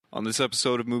On this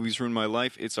episode of Movies Ruin My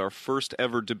Life, it's our first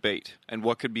ever debate, and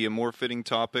what could be a more fitting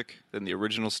topic than the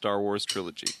original Star Wars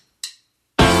trilogy?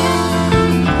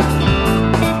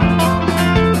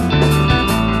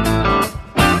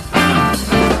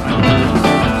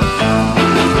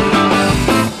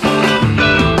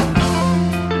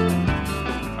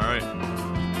 Alright,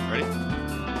 ready?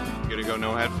 You gonna go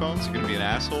no headphones? You gonna be an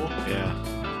asshole? Yeah.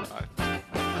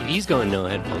 If he's going no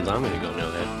headphones, I'm going to go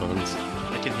no headphones.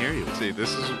 I can hear you. See,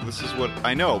 this is what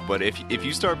I know, but if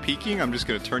you start peeking, I'm just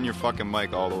gonna turn your fucking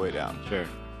mic all the way down. Sure.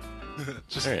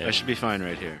 Alright. I should be fine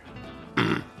right here.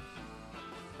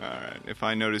 Alright, if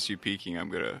I notice you peeking, I'm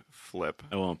gonna flip.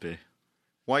 I won't be.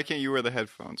 Why can't you wear the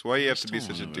headphones? Why do you have to be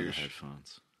Still such a wanna wear the douche?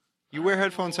 Headphones. You wear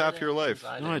headphones half your life. No,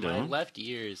 I My don't. left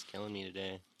ear is killing me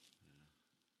today.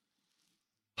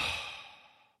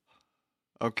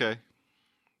 Okay.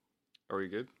 Are we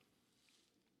good?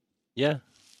 Yeah,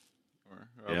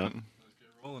 Or Yeah. open?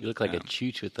 you look like a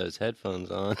chooch with those headphones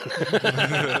on.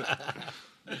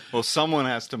 Well, someone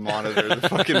has to monitor the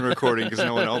fucking recording because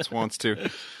no one else wants to.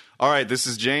 All right, this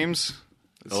is James.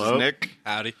 This Hello. is Nick.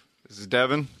 Howdy. This is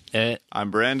Devin. Eh,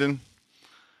 I'm Brandon.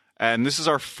 And this is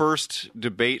our first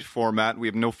debate format. We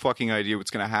have no fucking idea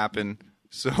what's going to happen.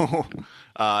 So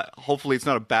hopefully it's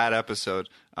not a bad episode.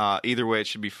 Either way, it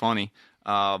should be funny.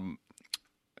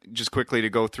 Just quickly to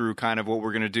go through kind of what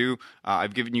we're going to do.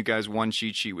 I've given you guys one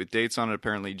cheat sheet with dates on it.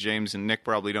 Apparently James and Nick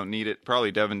probably don't need it.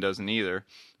 Probably Devin doesn't either,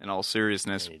 in all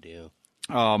seriousness. I do.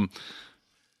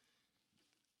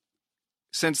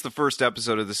 Since the first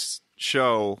episode of this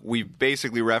show, we've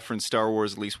basically referenced Star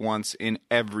Wars at least once in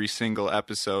every single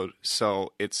episode,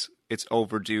 so it's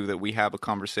overdue that we have a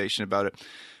conversation about it.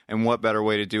 And what better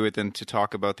way to do it than to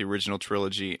talk about the original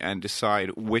trilogy and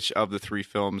decide which of the three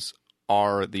films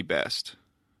are the best,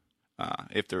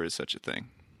 if there is such a thing.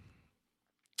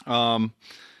 How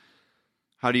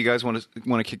do you guys want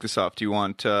to kick this off? Do you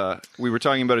want? We were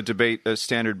talking about a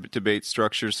standard debate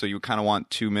structure, so you kind of want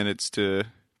 2 minutes to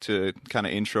kind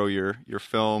of intro your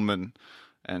film and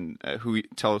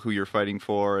tell who you're fighting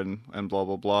for and blah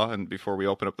blah blah, and before we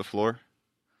open up the floor.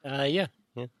 Yeah.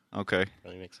 Okay,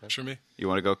 Probably makes sense. For me. you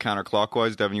want to go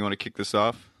counterclockwise, Devin? You want to kick this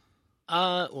off?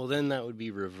 Well, then that would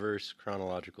be reverse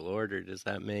chronological order. Does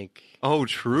that make Oh,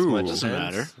 true. much Doesn't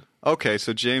sense? matter. Okay,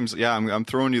 so James, yeah, I'm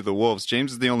throwing you the wolves.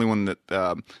 James is the only one that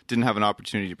didn't have an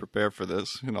opportunity to prepare for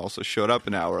this, and also showed up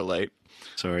an hour late.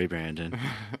 Sorry, Brandon.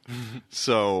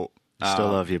 So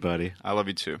Still love you, buddy. I love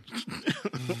you too.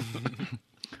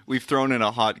 We've thrown in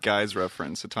a hot guys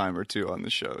reference a time or two on the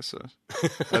show, so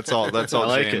that's all. That's all, I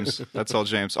like James. it. That's all,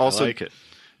 James. Also, I like it.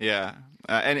 yeah.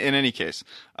 And in any case,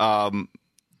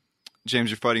 James,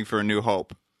 you're fighting for a new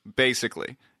hope,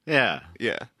 basically. Yeah.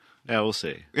 Yeah. Yeah, we'll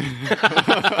see.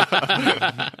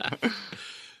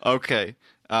 Okay.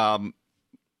 Tell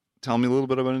me a little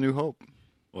bit about A New Hope.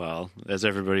 Well, as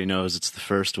everybody knows, it's the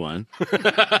first one.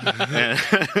 And,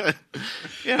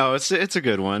 it's a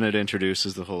good one. It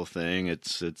introduces the whole thing.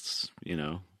 It's the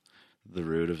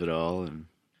root of it all, and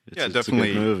it's Yeah, it a good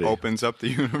definitely movie. opens up the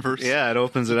universe. Yeah, it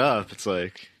opens it up. It's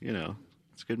like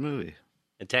it's a good movie.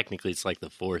 And technically, it's like the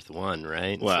fourth one,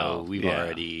 right? Well, so we've yeah.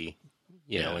 already,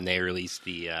 Yeah. when they released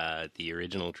the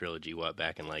original trilogy,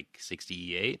 back in like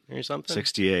 '68 or something.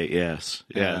 68, yes,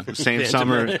 yeah. Yeah. Same Phantom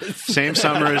summer, Menace. same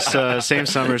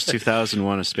summer as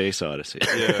 2001: A Space Odyssey.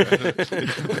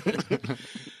 Yeah.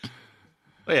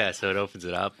 Oh yeah, so it opens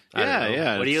it up. I Yeah, don't know.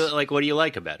 yeah, What do you it's- like? What do you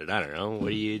like about it? I don't know. What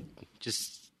do you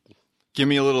just? Give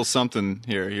me a little something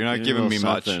here. You're not giving me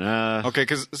much. Something. Okay,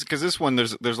 because this one,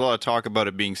 there's a lot of talk about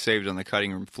it being saved on the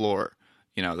cutting room floor.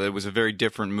 That it was a very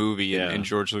different movie Yeah. in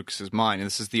George Lucas's mind, and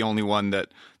this is the only one that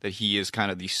he is kind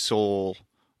of the sole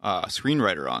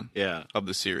screenwriter on Yeah. of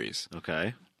the series.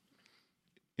 Okay.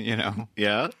 Yeah.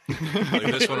 Like,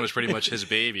 this one was pretty much his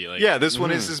baby. Like, Yeah, this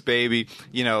one is his baby.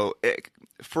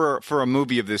 For a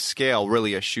movie of this scale,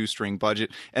 really a shoestring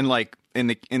budget, and like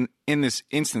in this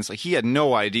instance, like he had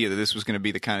no idea that this was going to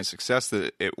be the kind of success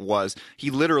that it was. He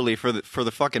literally for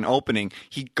the fucking opening,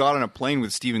 he got on a plane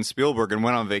with Steven Spielberg and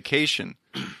went on vacation,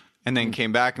 and then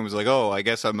came back and was like, "Oh, I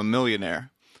guess I'm a millionaire."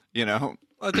 Well,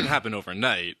 it didn't happen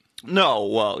overnight. No,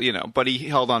 well, but he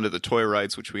held on to the toy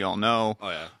rights, which we all know. Oh,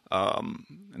 yeah.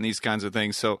 And these kinds of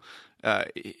things. So,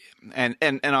 and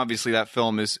obviously that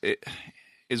film is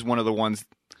one of the ones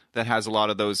that has a lot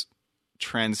of those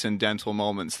transcendental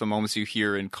moments, the moments you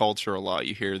hear in culture a lot.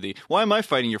 You hear why am I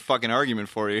fighting your fucking argument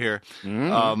for you here?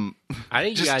 I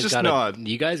think you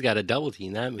guys got to double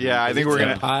team that movie. Yeah, I think it's we're a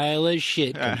gonna- pile of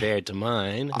shit compared to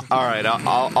mine. All right,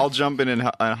 I'll jump in and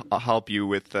I'll help you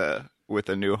with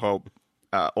A New Hope.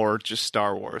 Or just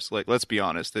Star Wars. Like, let's be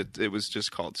honest, it was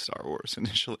just called Star Wars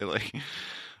initially. Like,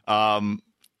 Yeah,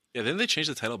 didn't they change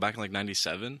the title back in like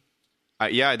 '97?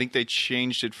 Yeah, I think they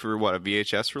changed it for what, a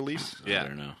VHS release? Yeah. I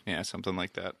don't know. Yeah, something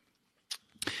like that.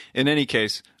 In any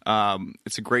case,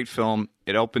 it's a great film.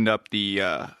 It opened up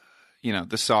the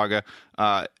the saga.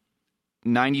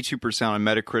 92% on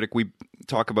Metacritic. We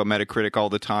talk about Metacritic all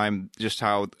the time, just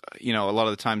how, a lot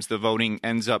of the times the voting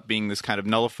ends up being this kind of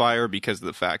nullifier because of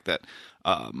the fact that,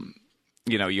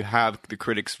 you have the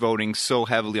critics voting so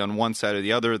heavily on one side or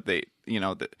the other.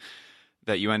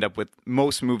 That you end up with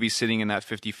most movies sitting in that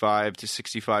 55 to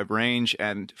 65 range.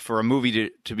 And for a movie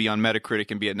to be on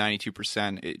Metacritic and be at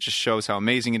 92%, it just shows how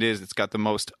amazing it is. It's got the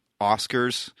most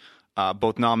Oscars,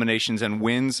 both nominations and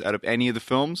wins out of any of the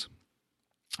films.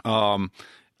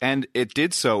 And it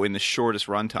did so in the shortest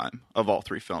runtime of all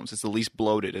three films. It's the least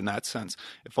bloated in that sense.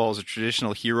 It follows a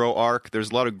traditional hero arc.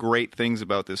 There's a lot of great things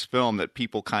about this film that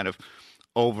people kind of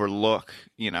overlook,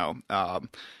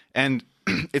 and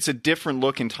it's a different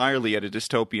look entirely at a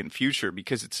dystopian future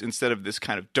because it's instead of this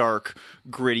kind of dark,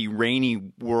 gritty, rainy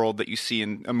world that you see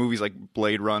in movies like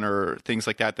Blade Runner or things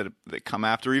like that come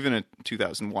after, even a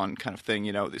 2001 kind of thing,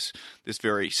 this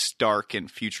very stark and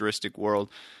futuristic world.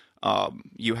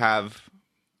 You have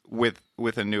with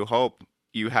A New Hope,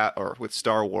 or with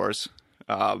Star Wars,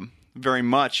 very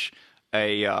much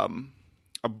a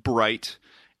bright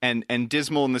and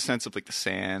dismal in the sense of like the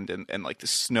sand and like the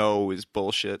snow is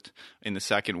bullshit in the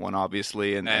second one,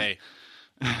 obviously. And Hey,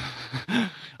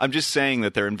 I'm just saying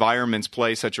that their environments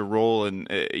play such a role in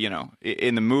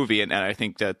in the movie, and I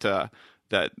think that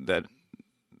that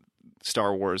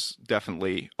Star Wars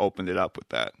definitely opened it up with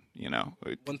that.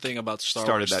 one thing about Star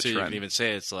started Wars that too, you trend. can even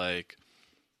say it's like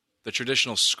the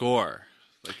traditional score.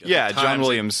 Like at Yeah, the John times,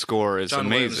 Williams' score is John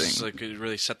amazing. Williams, like, it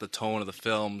really set the tone of the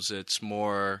films. It's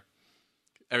more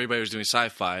everybody was doing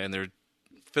sci-fi and they're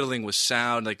fiddling with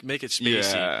sound, like make it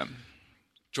spacey. Yeah.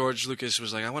 George Lucas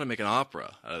was like, I want to make an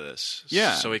opera out of this.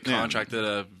 Yeah, So he yeah. contracted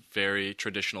a very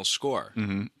traditional score.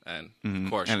 Mm-hmm. And of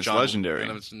course, And it's legendary.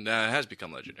 And it has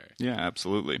become legendary. Yeah,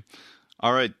 absolutely.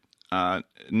 All right,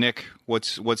 Nick,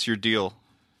 what's your deal?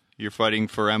 You're fighting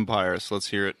for Empire, so let's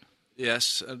hear it.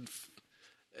 Yes.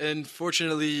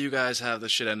 Unfortunately, you guys have the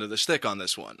shit end of the stick on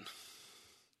this one.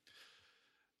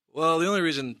 Well, the only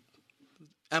reason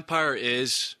Empire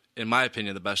is, in my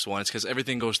opinion, the best one is because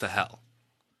everything goes to hell.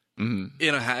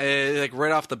 Mm-hmm. Like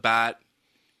right off the bat,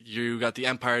 you got the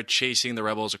Empire chasing the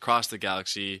Rebels across the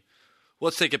galaxy.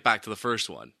 Let's take it back to the first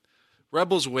one.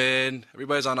 Rebels win.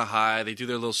 Everybody's on a high. They do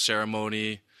their little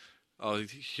ceremony. Oh,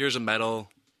 here's a medal.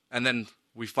 And then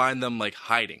we find them like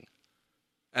hiding.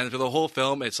 And for the whole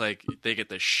film, it's like they get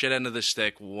the shit end of the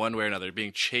stick one way or another,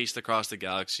 being chased across the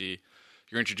galaxy.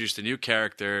 You're introduced to new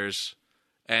characters.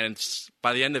 And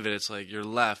by the end of it, it's like you're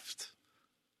left.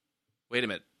 Wait a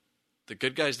minute. The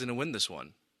good guys didn't win this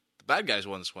one. The bad guys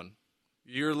won this one.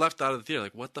 You're left out of the theater.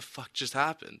 Like, what the fuck just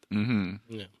happened? Mm-hmm.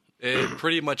 Yeah. It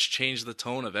pretty much changed the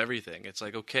tone of everything. It's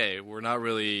like, okay,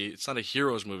 it's not a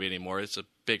heroes movie anymore. It's a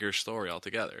bigger story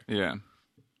altogether. Yeah. In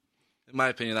my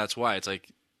opinion, that's why. It's like,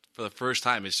 for the first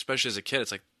time, especially as a kid,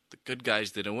 it's like the good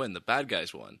guys didn't win. The bad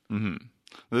guys won. Mm-hmm.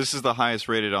 This is the highest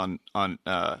rated on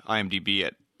IMDb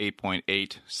at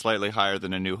 8.8, slightly higher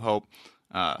than A New Hope.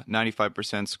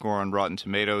 95% score on Rotten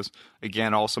Tomatoes.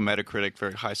 Again, also Metacritic,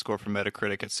 very high score for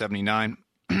Metacritic at 79.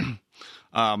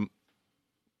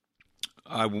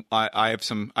 I have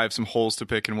some holes to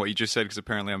pick in what you just said because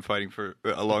apparently I'm fighting for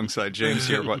alongside James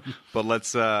here. But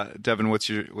let's Devin, what's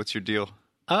your deal?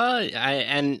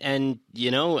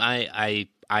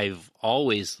 I've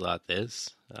always thought this,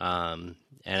 and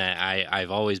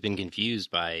I've always been confused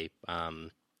by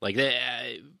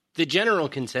the general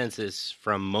consensus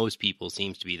from most people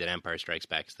seems to be that Empire Strikes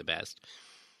Back is the best.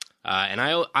 And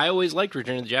I always liked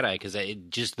Return of the Jedi because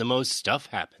just the most stuff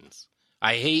happens.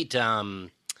 I hate not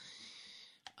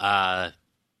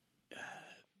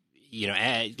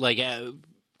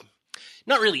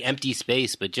really empty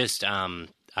space, but just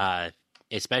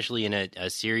especially in a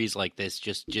series like this,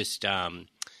 just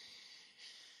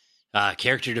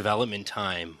character development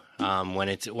time. When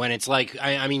it's like,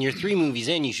 I mean, you're 3 movies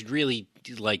in, you should really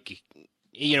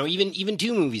even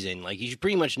 2 movies in, like you should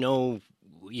pretty much know,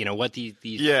 what these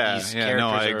characters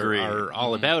I agree. are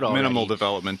all about already. Minimal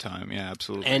development time, yeah,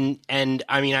 absolutely. And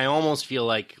I mean, I almost feel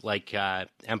like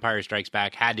Empire Strikes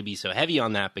Back had to be so heavy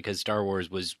on that because Star Wars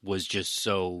was just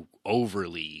so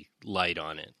overly light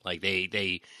on it. Like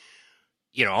they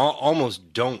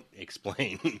almost don't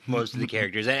explain most of the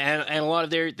characters, and a lot of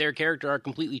their character arc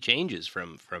completely changes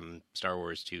from Star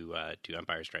Wars to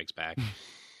Empire Strikes Back.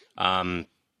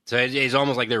 So it's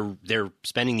almost like they're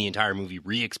spending the entire movie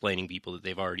re-explaining people that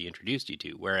they've already introduced you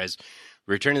to. Whereas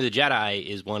Return of the Jedi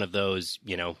is one of those,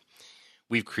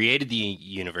 we've created the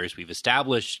universe, we've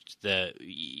established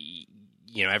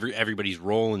everybody's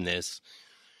role in this.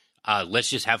 Let's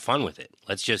just have fun with it.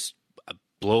 Let's just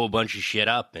blow a bunch of shit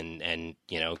up and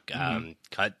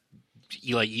cut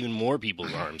even more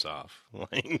people's arms off.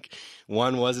 Like,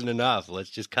 one wasn't enough. Let's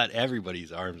just cut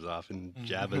everybody's arms off. And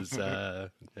Jabba's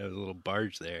there was a little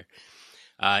barge there.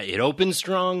 It opens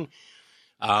strong.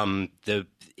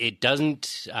 It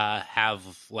doesn't have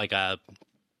like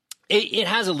it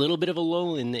has a little bit of a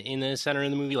lull in the center of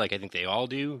the movie, like I think they all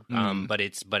do. But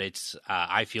it's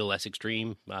I feel less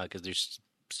extreme because there's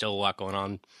still a lot going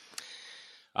on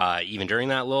even during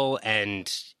that lull.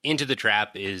 And Into the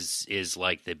Trap is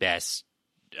like the best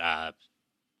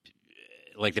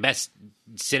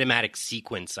cinematic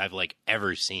sequence I've like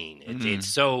ever seen. It's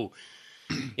so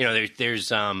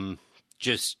there's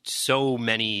just so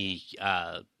many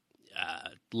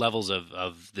levels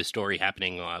of the story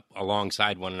happening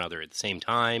alongside one another at the same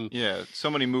time. Yeah, so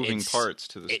many moving parts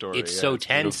to the story. It's so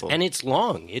tense, beautiful. and it's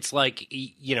long. It's like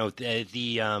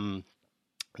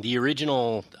the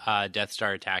original Death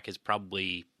Star attack is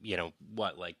probably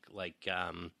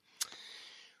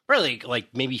really like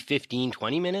maybe 15,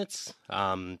 20 minutes.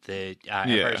 The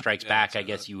Empire Strikes Back, I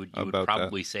guess you would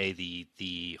probably say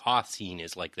the Hoth scene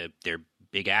is like their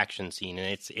big action scene,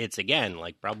 and it's again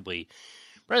like probably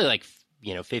like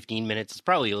 15 minutes. It's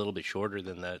probably a little bit shorter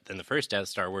than the first Death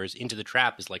Star, whereas Into the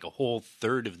Trap is like a whole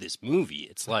third of this movie.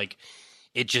 It's like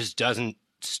it just doesn't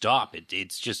stop.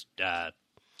 It's just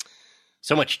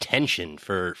so much tension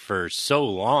for so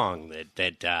long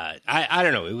that I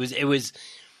don't know. It was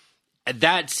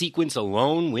that sequence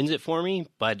alone wins it for me,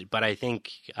 but I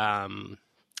think had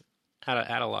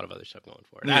a lot of other stuff going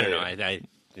for it. I don't know. I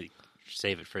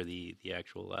save it for the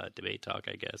actual debate talk,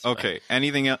 I guess. Okay.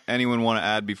 Anything anyone want to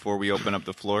add before we open up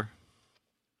the floor?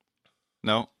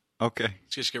 No? Okay.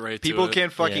 Let's just get right People to it.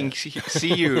 can't fucking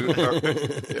see you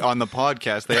on the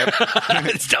podcast. They have...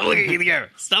 Stop looking at the camera.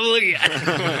 Stop looking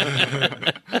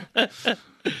at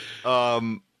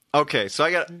Okay, so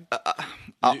I got...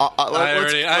 I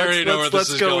already know where this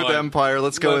is Let's go going. with Empire.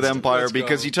 Let's go with Empire let's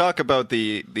because go. you talk about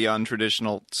the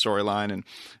untraditional storyline and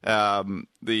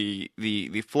the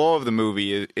flow of the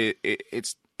movie.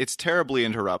 It's terribly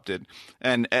interrupted,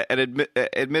 and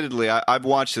admittedly, I've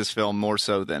watched this film more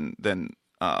so than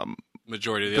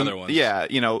Majority of the other ones. Yeah,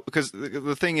 because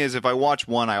the thing is, if I watch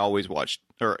one, I always watch.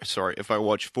 If I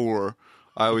watch four,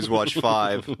 I always watch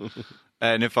five,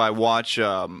 and if I watch.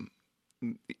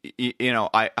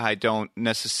 I don't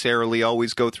necessarily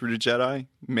always go through the Jedi,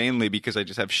 mainly because I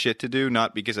just have shit to do,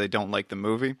 not because I don't like the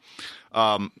movie.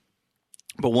 But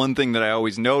one thing that I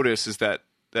always notice is that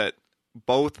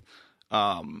both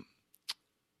A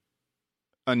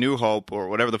New Hope, or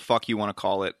whatever the fuck you want to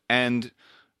call it, and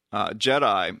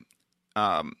Jedi,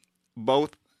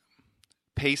 both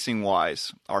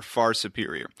pacing-wise are far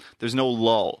superior. There's no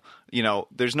lull.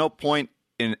 There's no point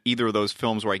in either of those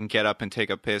films where I can get up and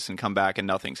take a piss and come back and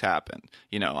nothing's happened.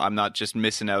 I'm not just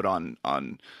missing out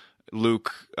on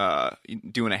Luke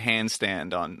doing a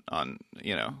handstand on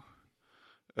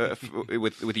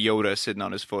with Yoda sitting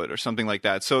on his foot or something like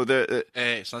that. So Hey,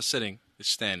 it's not sitting; it's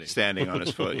standing. Standing on his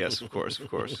foot. Yes, of course.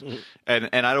 And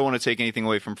I don't want to take anything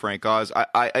away from Frank Oz.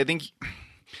 I think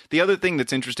the other thing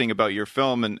that's interesting about your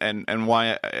film and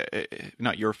why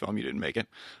not your film, you didn't make it,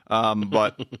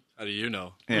 but How do you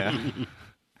know? yeah.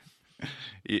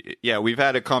 Yeah, we've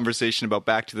had a conversation about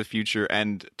Back to the Future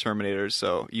and Terminator,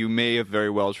 so you may have very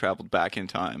well traveled back in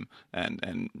time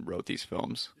and wrote these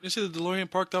films. You see the DeLorean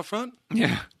parked out front?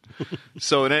 Yeah.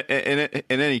 So in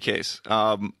any case,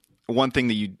 one thing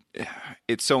that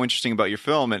it's so interesting about your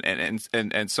film,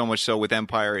 and so much so with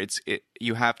Empire,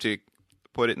 you have to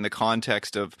put it in the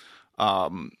context of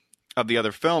the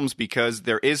other films, because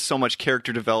there is so much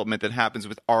character development that happens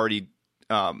with already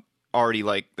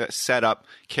like set up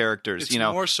characters. It's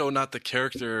more so not the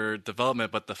character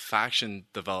development, but the faction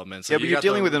development. So yeah, but you're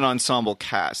dealing with an ensemble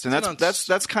cast, and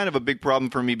that's kind of a big problem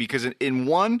for me, because in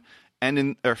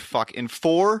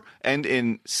four and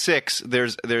in six,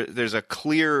 there's a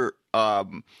clear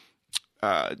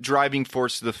driving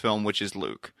force to the film, which is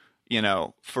Luke.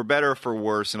 For better or for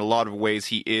worse, in a lot of ways,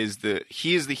 he is the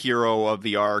hero of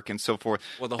the arc and so forth.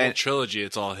 Well, the whole trilogy,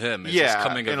 it's all him. It's his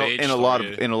coming of age in a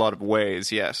lot of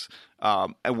ways, yes.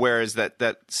 Whereas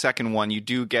that second one, you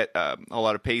do get a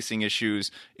lot of pacing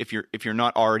issues if you're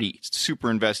not already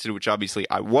super invested, which obviously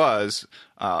I was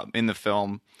in the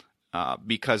film.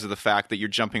 because of the fact that you're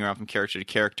jumping around from character to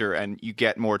character, and you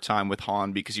get more time with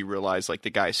Han because you realize like the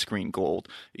guy's screen gold.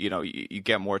 You know, you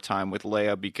get more time with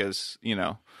Leia because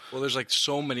Well, there's like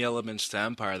so many elements to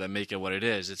Empire that make it what it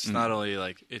is. It's not only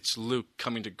like it's Luke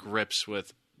coming to grips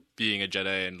with being a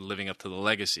Jedi and living up to the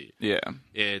legacy. Yeah.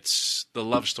 It's the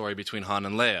love story between Han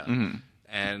and Leia.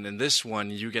 And in this one,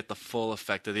 you get the full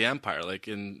effect of the Empire. Like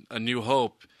in A New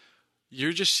Hope,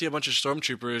 you just see a bunch of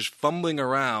stormtroopers fumbling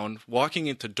around, walking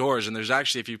into doors, and there's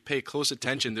actually, if you pay close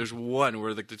attention, there's one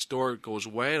where like this door goes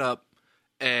right up,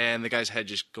 and the guy's head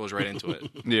just goes right into it.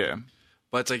 Yeah.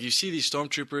 But it's like you see these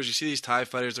stormtroopers, you see these TIE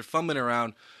fighters, they're fumbling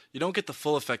around. You don't get the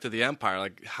full effect of the Empire,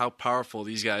 like how powerful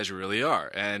these guys really are.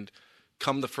 And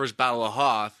come the first Battle of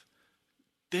Hoth,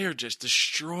 they're just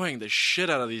destroying the shit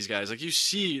out of these guys. Like you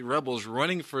see rebels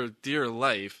running for dear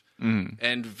life,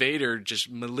 and Vader just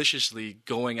maliciously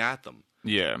going at them.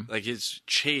 Yeah. Like his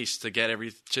chase to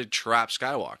to trap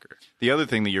Skywalker. The other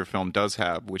thing that your film does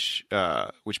have, which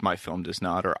my film does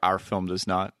not, or our film does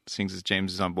not, seeing as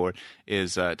James is on board,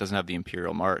 is it doesn't have the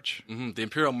Imperial March. The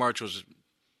Imperial March was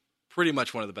pretty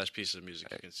much one of the best pieces of music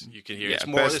you can hear. Yeah,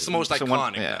 It's the most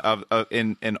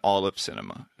iconic. In all of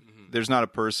cinema. There's not a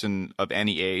person of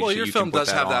any age. Well, that your you film can put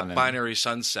does have on that and- binary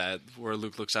sunset where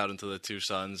Luke looks out into the two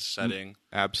suns setting.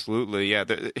 Absolutely, yeah.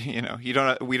 You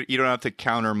don't have to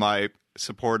counter my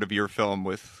support of your film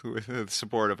with the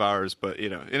support of ours, but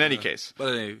in any case,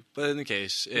 But in any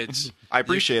case, it's I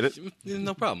appreciate it.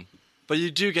 No problem. But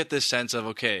you do get this sense of,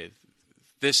 okay,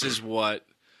 this is what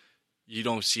you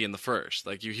don't see in the first.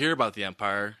 Like you hear about the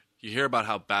Empire, you hear about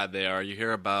how bad they are, you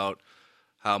hear about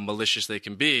how malicious they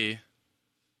can be,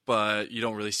 but you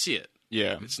don't really see it.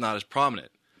 Yeah, It's not as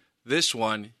prominent. This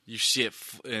one, you see it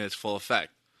in its full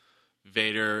effect.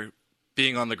 Vader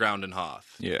being on the ground in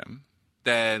Hoth. yeah,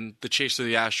 Then the chase through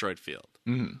the asteroid field.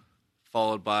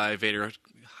 Followed by Vader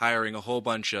hiring a whole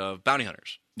bunch of bounty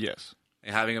hunters yes.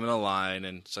 and having them in a line.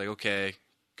 And it's like, okay,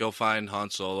 go find Han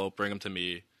Solo, bring him to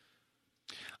me.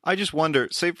 I just wonder.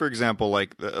 Say, for example,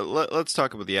 like let's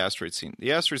talk about the asteroid scene.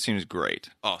 The asteroid scene is great.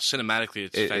 Oh, cinematically,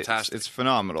 it's fantastic. It's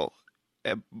phenomenal.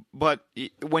 But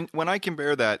when I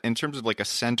compare that in terms of like a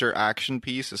center action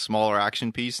piece, a smaller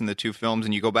action piece in the two films,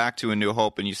 and you go back to A New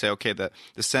Hope and you say, okay, the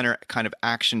center kind of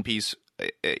action piece,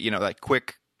 that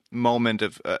quick moment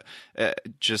of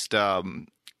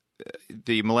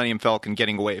the Millennium Falcon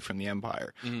getting away from the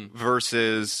Empire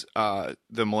versus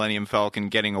the Millennium Falcon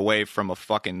getting away from a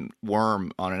fucking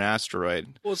worm on an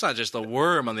asteroid. Well, it's not just the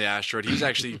worm on the asteroid. He's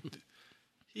actually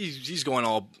he's going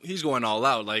all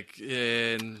out. Like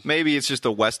in Maybe it's just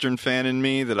a Western fan in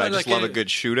me that I just love a good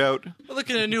shootout. well, look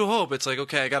at A New Hope. It's like,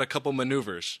 okay, I got a couple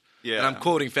maneuvers. Yeah. And I'm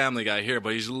quoting Family Guy here,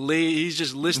 but he's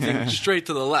just listening straight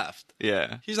to the left.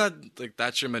 Yeah. He's not like,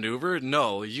 that's your maneuver.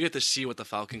 No, you get to see what the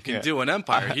Falcon can Yeah. do in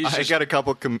Empire. I got a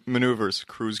couple maneuvers,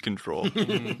 cruise control.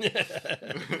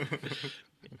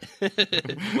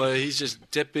 Well, he's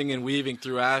just dipping and weaving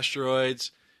through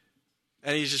asteroids,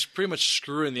 and he's just pretty much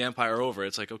screwing the Empire over.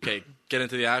 It's like, okay, get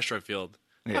into the asteroid field.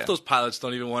 Yeah. Half those pilots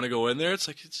don't even want to go in there. It's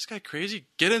like, is this guy crazy?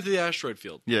 Get into the asteroid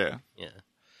field. Yeah. Yeah.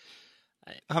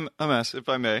 If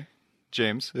I may,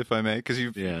 James, if I may, because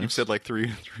you've said like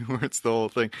three words the whole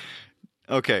thing.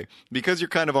 Okay, because you're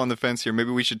kind of on the fence here, maybe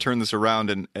we should turn this around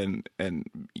and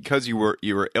because you were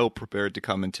ill prepared to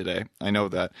come in today. I know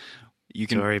that you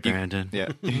can. Sorry, Brandon.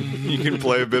 You can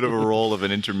play a bit of a role of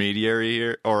an intermediary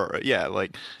here, or So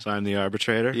I'm the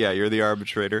arbitrator? you're the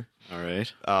arbitrator. All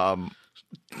right.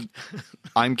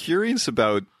 I'm curious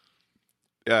about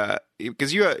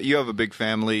because you have a big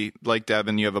family like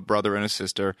Devin. You have a brother and a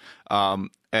sister,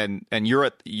 and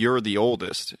you're the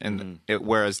oldest, and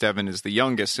whereas Devin is the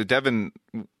youngest. So Devin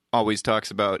always talks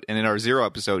about, and in our Zero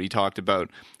episode, he talked about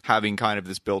having kind of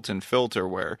this built-in filter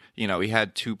where he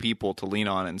had two people to lean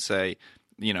on and say,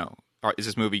 is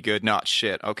this movie good? Not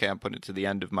shit. Okay, I'm putting it to the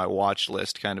end of my watch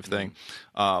list, kind of thing.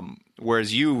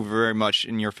 Whereas you very much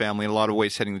in your family, in a lot of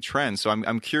ways, setting the trend. So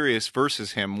I'm curious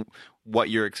versus him,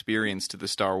 what your experience to the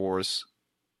Star Wars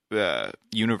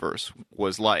universe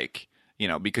was like.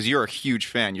 Because you're a huge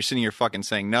fan. You're sitting here fucking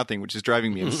saying nothing, which is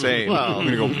driving me insane. Well, I'm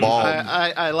gonna go bald.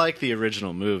 I like the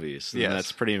original movies. And Yes.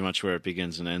 that's pretty much where it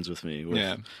begins and ends with me. With,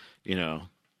 Yeah.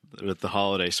 With the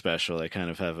holiday special, I kind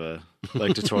of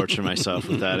like to torture myself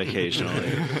with that occasionally.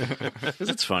 Because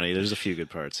it's funny. There's a few good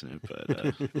parts in it,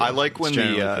 but I like when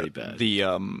generally pretty bad. the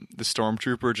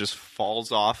stormtrooper just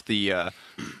falls off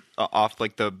off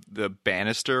like the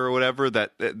banister or whatever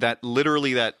that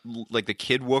literally that like the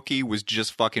kid Wookiee was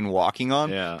just fucking walking on,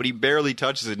 Yeah. but he barely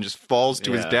touches it and just falls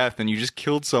to his Yeah. death, and you just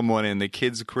killed someone in the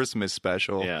kid's Christmas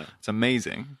special. Yeah. It's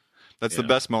amazing. That's the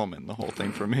best moment in the whole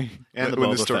thing for me. And the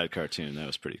When Boba story- Fett cartoon, that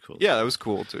was pretty cool. Yeah, that was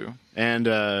cool too.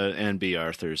 And B.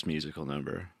 Arthur's musical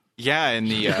number. Yeah, in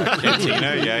the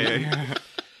cantina. Yeah.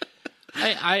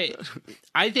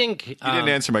 I think You didn't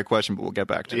answer my question, but we'll get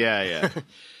back to it. Yeah.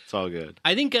 It's all good.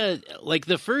 I think like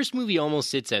the first movie almost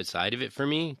sits outside of it for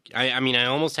me. I mean, I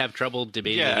almost have trouble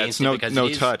debating Yeah, against it's it because no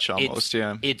it is, touch almost,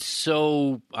 yeah. It's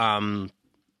so.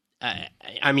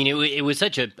 I mean, it was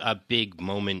such a big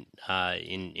moment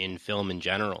in film in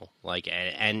general. Like,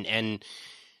 and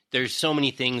there's so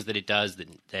many things that it does that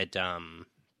that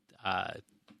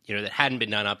hadn't been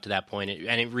done up to that point,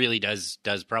 and it really does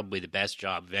probably the best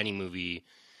job of any movie.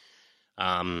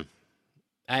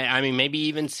 I mean, maybe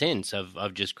even since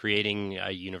of just creating a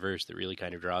universe that really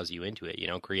kind of draws you into it.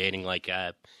 Creating like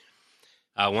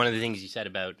one of the things you said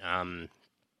about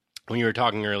when you were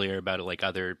talking earlier about like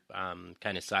other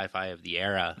kind of sci-fi of the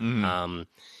era.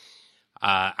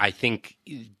 I think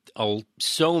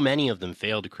so many of them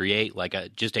fail to create like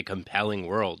just a compelling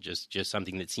world, just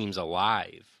something that seems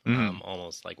alive,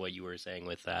 almost like what you were saying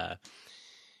with the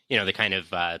kind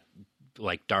of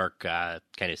like dark, kind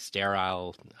of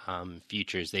sterile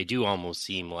futures. They do almost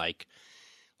seem like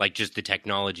just the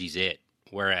technology's it,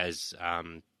 whereas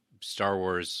Star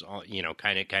Wars,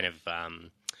 kind of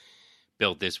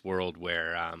built this world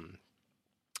where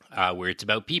it's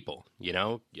about people.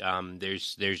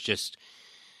 There's just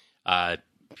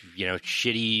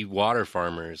shitty water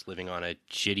farmers living on a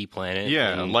shitty planet.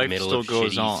 Yeah, in life the middle still of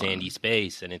goes shitty, on. sandy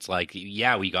space, and it's like,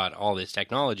 yeah, we got all this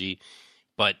technology,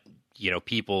 but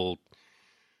people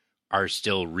are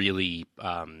still really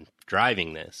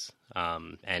driving this,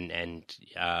 kind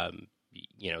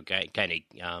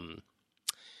of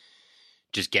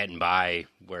just getting by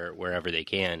wherever they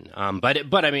can.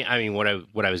 But I mean, what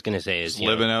I was going to say is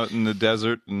Living out in the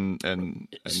desert and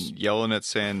yelling at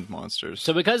sand monsters.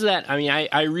 So because of that, I mean,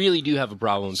 I really do have a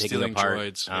problem Stealing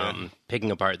droids,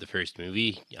 picking apart the first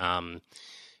movie,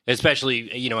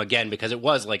 especially again because it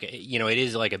was like it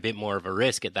is like a bit more of a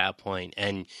risk at that point,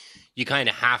 and you kind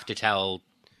of have to tell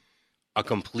a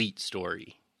complete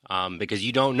story. Because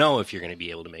you don't know if you're going to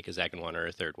be able to make a second one or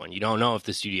a third one. You don't know if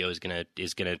the studio is gonna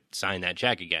sign that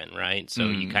check again, right? So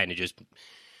you kind of just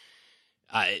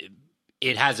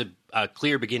it has a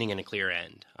clear beginning and a clear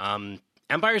end.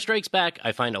 Empire Strikes Back,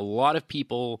 I find a lot of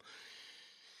people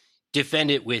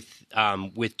defend it with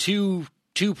two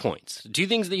points, two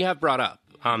things that you have brought up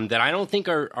that I don't think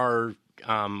are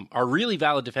really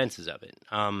valid defenses of it.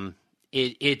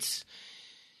 It's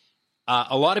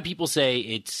a lot of people say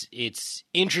it's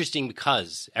interesting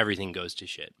because everything goes to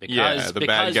shit. Because, the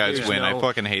bad guys there's win. no- I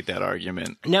fucking hate that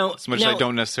argument. Now, As much as I now,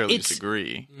 don't necessarily it's-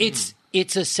 disagree.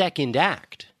 It's a second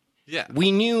act. Yeah.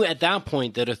 We knew at that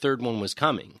point that a third one was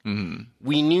coming. Mm-hmm.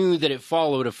 We knew that it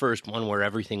followed a first one where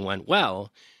everything went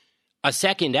well. A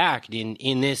second act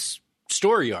in this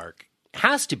story arc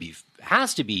has to be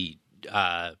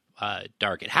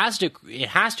dark. It has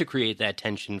to create that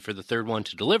tension for the third one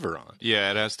to deliver on.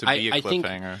 Yeah, it has to be a I think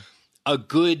cliffhanger. a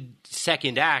good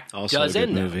second act Also does a good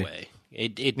end movie. that way.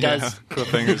 It does. Yeah,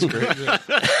 cliffhanger's great.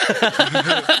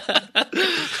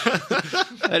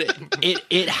 But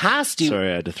it has to.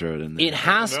 Sorry, I had to throw it in there. It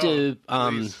has to.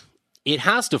 It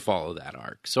has to follow that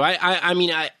arc. So I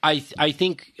mean I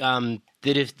think that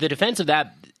if the defense of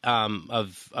that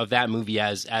of that movie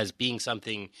as being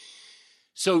something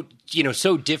so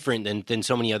so different than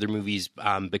so many other movies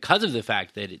because of the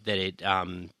fact that it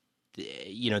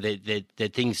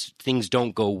that things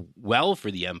don't go well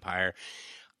for the Empire,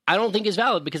 I don't think is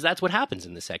valid because that's what happens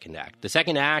in the second act. The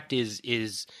second act is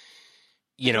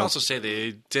You can also say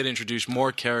they did introduce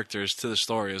more characters to the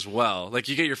story as well. Like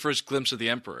you get your first glimpse of the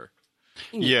Emperor,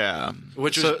 Yeah.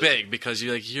 which was big because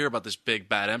you hear about this big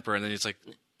bad Emperor, and then it's like,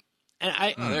 and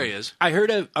oh, there he is. I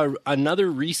heard another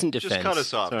recent defense. Just cut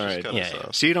us off. It's all Just right. cut us Yeah.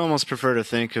 off. So you'd almost prefer to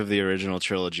think of the original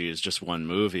trilogy as just one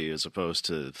movie as opposed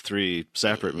to three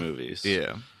separate movies.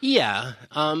 Yeah. Yeah,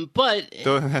 but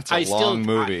Though that's a I long still,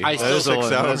 movie. I That still is a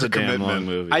 6 hour That's a damn long commitment.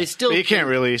 movie. I still But you can't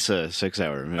think- release a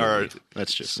 6-hour movie. Or-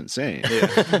 That's just insane.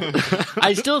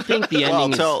 I still think the Well,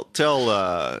 ending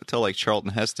tell like Charlton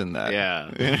Heston that.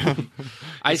 Yeah.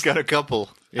 He's got a couple.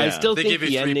 I still They think give you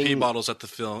the 3 ending. pee bottles at the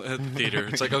theater.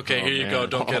 It's like, okay, here you go. man.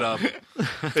 Don't get up.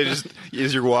 They just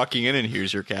as you're walking in and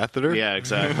here's your catheter. Yeah,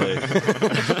 exactly.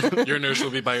 Your nurse will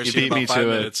be by your You seat beat in me about 5 to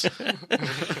it. minutes.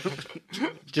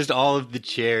 Just all of the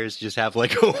chairs just have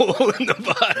like a hole in the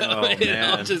bottom. Oh, It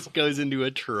all man. just goes into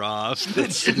a trough.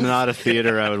 It's not a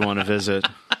theater I would want to visit.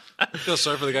 I feel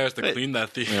sorry for the guy who has to clean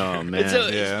that theater. Oh, man. So-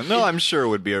 Yeah. No, I'm sure it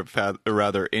would be a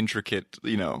rather intricate,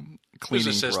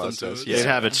 cleaning system process. to it. They'd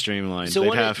have it streamlined. So They'd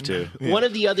one of- have to. One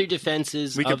of the other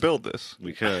defenses We could of, build this.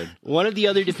 We could. one of the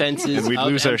other defenses And we'd of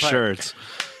lose our Empire- shirts.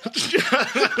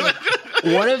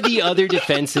 One of the other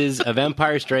defenses of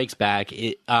Empire Strikes Back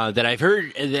that I've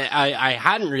heard that I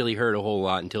hadn't really heard a whole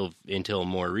lot until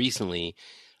more recently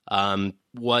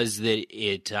was that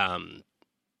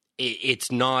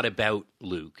it's not about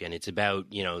Luke, and it's about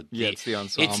It's the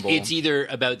ensemble. It's either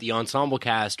about the ensemble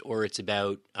cast or it's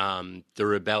about the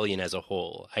rebellion as a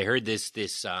whole. I heard this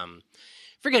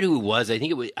forget who it was. I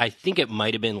think it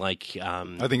might have been like.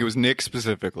 I think it was Nick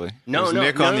specifically. It was No,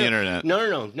 Nick no, on no, the internet. No.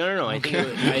 I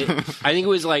think it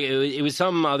was like it was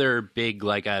some other big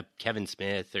like a Kevin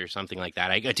Smith or something like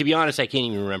that. To be honest, I can't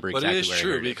even remember But exactly. it is where I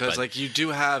true heard because but- like you do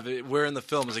have it, where in the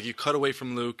film is like you cut away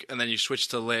from Luke and then you switch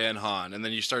to Leia and Han and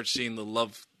then you start seeing the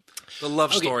love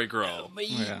story grow. But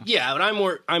yeah, but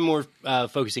I'm more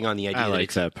focusing on the idea I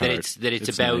like that part. that it's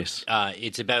It's about nice.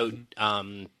 it's about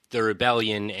the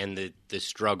rebellion and the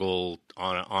struggle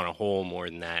on a whole more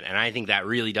than that. And I think that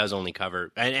really does only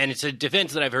cover and it's a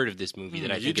defense that I've heard of this movie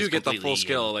that I You think do is get the completely, full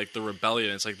scale, like the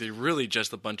rebellion. It's like they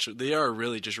are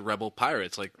really just rebel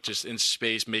pirates, like just in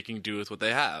space making do with what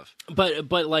they have.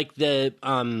 But like the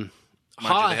Mind you,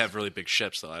 Hoth, they have really big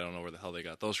ships, though. I don't know where the hell they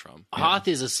got those from. Hoth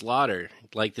is a slaughter.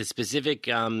 Like the specific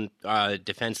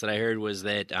defense that I heard was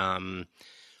that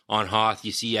on Hoth,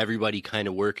 you see everybody kind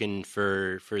of working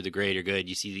for the greater good.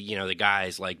 You see the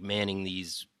guys like manning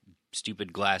these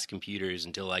stupid glass computers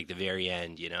until like the very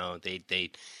end. They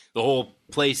the whole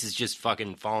place is just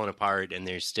fucking falling apart, and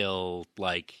they're still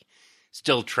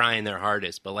trying their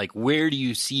hardest. But like, where do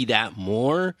you see that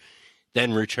more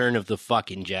than Return of the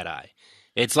fucking Jedi?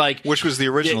 It's like Which was the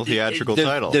original theatrical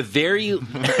title. The very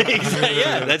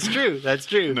yeah, that's true. That's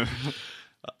true.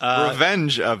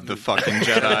 Revenge of the fucking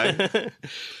Jedi.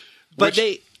 But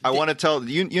I want to tell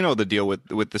you know the deal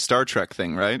with the Star Trek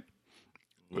thing, right?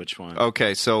 Which one?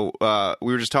 Okay, so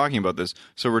we were just talking about this.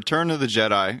 So Return of the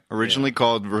Jedi, originally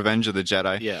called Revenge of the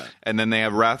Jedi. Yeah. And then they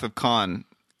have Wrath of Khan.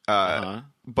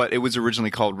 But it was originally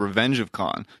called Revenge of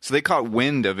Khan. So they caught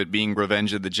wind of it being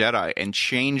Revenge of the Jedi and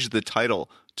changed the title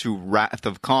to Wrath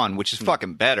of Khan, which is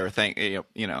fucking better.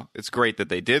 It's great that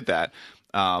they did that.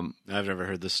 I've never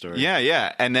heard this story.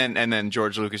 Yeah. And then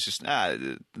George Lucas just,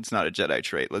 it's not a Jedi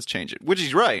trait. Let's change it. Which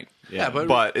he's right. Yeah,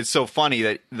 But it's so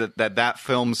funny that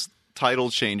film's title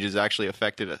changes actually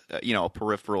affected a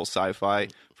peripheral sci-fi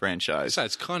franchise.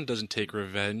 Besides, Khan doesn't take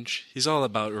revenge. He's all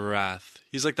about wrath.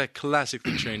 He's like that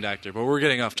classically trained actor. But we're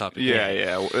getting off topic.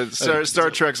 Yeah. Star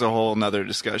Trek's a whole nother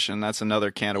discussion. That's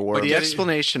another can of worms. The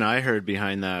explanation I heard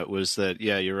behind that was that,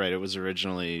 yeah, you're right. It was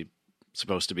originally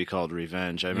supposed to be called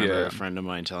Revenge. I remember a friend of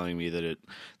mine telling me that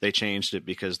they changed it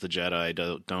because the Jedi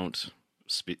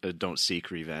don't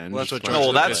seek revenge. Well, that's what Like, George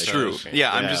Oh, that's Lucas true. does.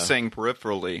 Yeah, I'm Yeah. just saying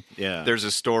peripherally. Yeah. There's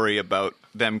a story about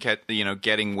them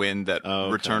getting wind that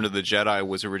okay. Return of the Jedi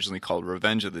was originally called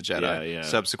Revenge of the Jedi. Yeah.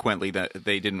 Subsequently, that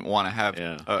they didn't want to have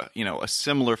a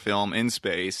similar film in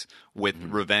space with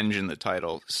revenge in the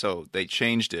title, so they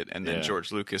changed it. And then Yeah.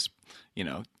 George Lucas,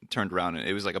 turned around and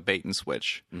it was like a bait and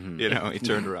switch. He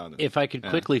turned around. if I could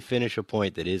quickly finish a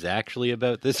point that is actually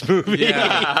about this movie.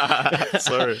 Yeah.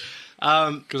 Sorry.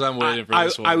 Because I'm waiting for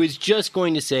this one. I was just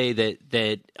going to say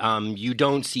that you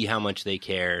don't see how much they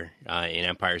care in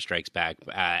Empire Strikes Back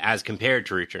as compared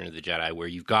to Return of the Jedi, where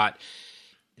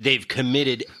they've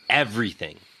committed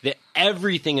everything.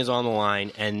 Everything is on the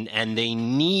line, and they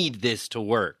need this to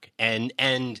work.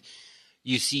 And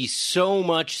you see so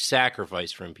much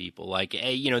sacrifice from people. Like,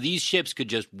 these ships could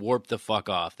just warp the fuck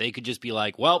off. They could just be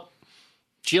like, well,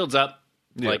 shields up.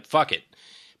 Like, fuck it.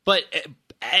 But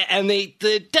and the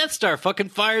Death Star fucking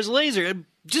fires a laser and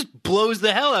just blows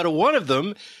the hell out of one of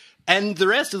them, and the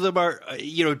rest of them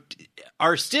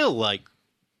are still like,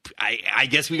 I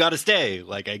guess we got to stay.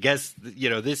 Like, I guess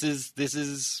this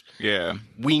is Yeah.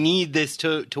 we need this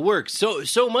to work.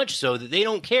 So much so that they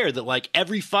don't care that like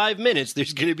every 5 minutes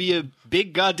there's going to be a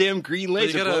big goddamn green But you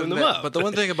laser gotta blowing them admit- up. But the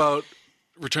one thing about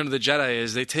Return of the Jedi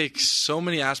is they take so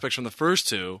many aspects from the first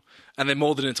two and they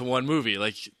mold it into one movie.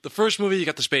 Like the first movie, you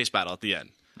got the space battle at the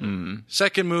end.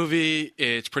 Second movie,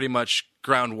 it's pretty much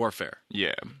ground warfare,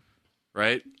 Yeah.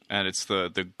 right? And it's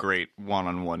the great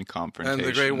one-on-one confrontation. And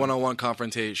the great one-on-one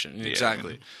confrontation.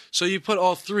 Exactly. So you put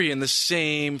all three in the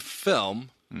same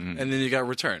film, and then you got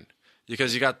Return.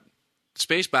 Because you got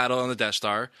space battle on the Death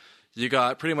Star. You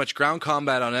got pretty much ground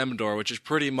combat on Endor, which is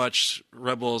pretty much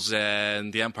Rebels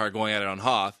and the Empire going at it on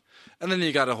Hoth. And then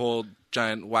you got a whole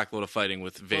giant whack load of fighting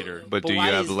with Vader. But do you why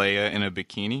have is- Leia in a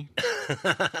bikini?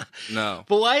 No.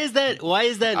 But why is that? Why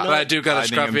is that But not? I do got I a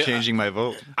think I'm scruffy. changing my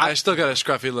vote. I still got a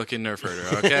scruffy looking nerf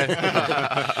herder. Okay.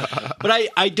 But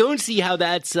I don't see how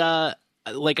that's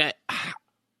like I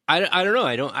don't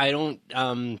know.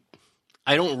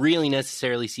 I don't really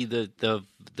necessarily see the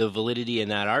validity in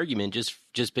that argument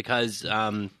just because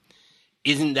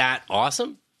isn't that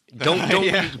awesome?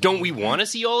 Don't we want to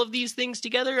see all of these things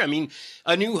together? I mean,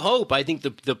 A New Hope, I think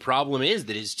the problem is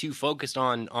that it's too focused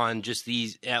on just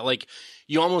these like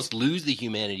you almost lose the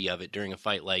humanity of it during a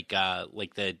fight like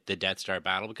the Death Star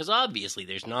battle, because obviously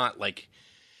there's not like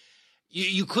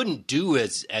you couldn't do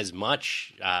as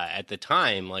much at the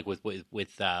time, like with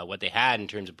what they had in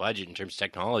terms of budget, in terms of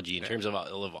technology, in terms of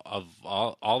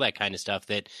all that kind of stuff,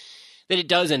 that it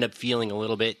does end up feeling a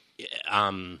little bit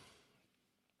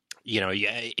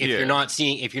if you're not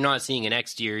seeing an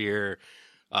exterior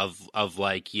of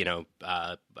like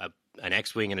an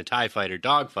X-wing and a TIE fighter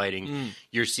dogfighting,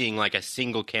 you're seeing like a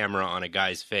single camera on a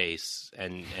guy's face,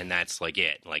 and that's like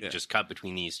it, just cut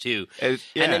between these two. Yeah.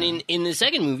 And then in the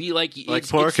second movie, like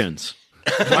Porkins.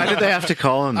 Why did they have to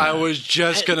call him that? I was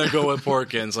just gonna go with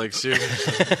Porkins. Like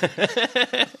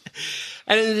seriously.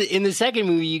 And in the second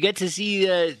movie, you get to see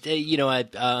a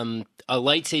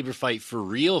lightsaber fight for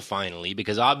real finally,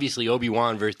 because obviously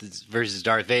Obi-Wan versus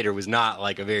Darth Vader was not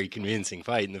like a very convincing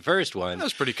fight in the first one. That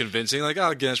was pretty convincing. Like,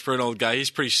 I guess for an old guy, he's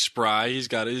pretty spry. He's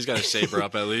got a saber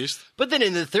up at least. But then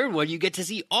in the third one, you get to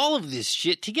see all of this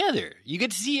shit together. You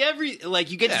get to see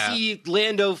to see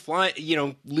Lando fly,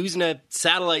 losing a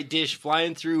satellite dish,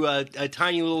 flying through a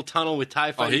tiny little tunnel with TIE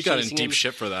Oh, fighters. he got in chasing deep him.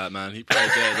 shit for that, man. He probably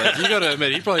did. Like, you gotta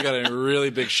admit, he probably got in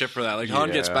really big shit for that. Like,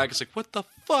 Han gets Yeah. back, it's like, what the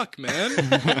fuck, man?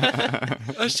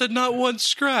 I said not one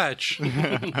scratch.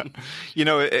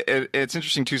 It's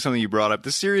interesting too. Something you brought up.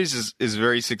 The series is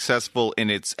very successful in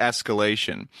its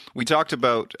escalation. We talked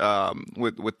about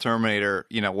with Terminator,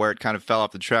 where it kind of fell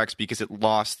off the tracks because it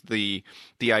lost the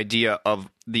idea of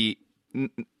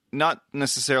not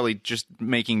necessarily just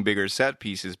making bigger set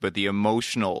pieces, but the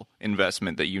emotional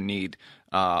investment that you need.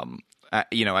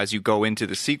 As you go into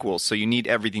the sequels, so you need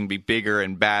everything to be bigger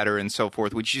and badder and so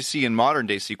forth, which you see in modern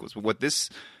day sequels. But what the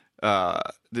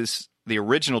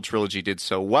original trilogy did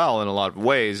so well in a lot of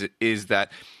ways is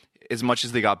that as much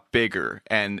as they got bigger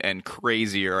and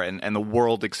crazier and the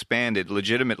world expanded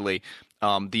legitimately,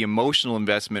 the emotional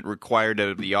investment required out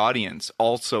of the audience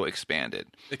also expanded.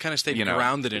 It kind of stayed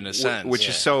grounded in a sense. Which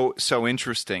is so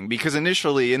interesting, because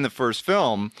initially in the first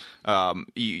film,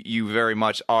 you very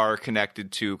much are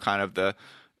connected to kind of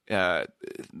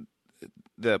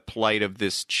the plight of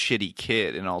this shitty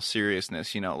kid. In all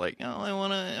seriousness, I want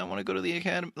to go to the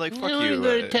academy. Like, fuck you. I want to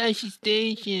go to Tashi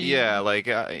Station. Yeah, like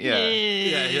Yeah,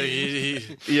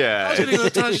 yeah. I was going to go to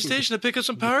Tashi Station to pick up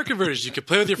some power converters. You can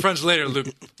play with your friends later, Luke.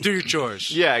 Do your chores.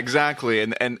 Yeah, exactly,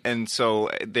 and so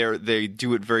they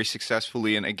do it very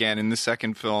successfully. And again, in the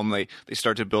second film, they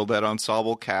start to build that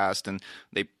ensemble cast, and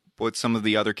they put some of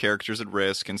the other characters at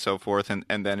risk and so forth. And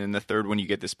then in the third one, you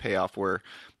get this payoff where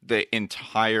the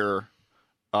entire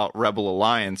Rebel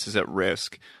Alliance is at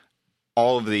risk.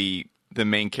 All of the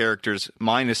main characters,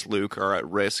 minus Luke, are at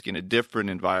risk in a different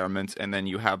environment, and then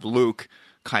you have Luke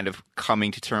kind of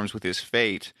coming to terms with his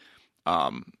fate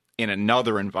in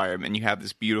another environment. You have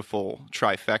this beautiful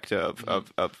trifecta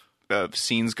of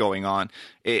scenes going on.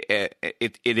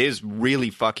 It is really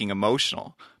fucking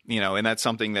emotional, and that's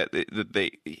something that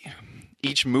they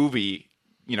each movie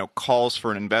calls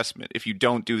for an investment. If you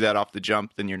don't do that off the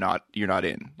jump, then you're not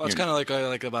in. Well, it's kind of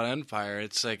like about Empire.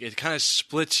 It's like it kind of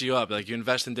splits you up. Like you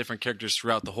invest in different characters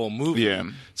throughout the whole movie. Yeah.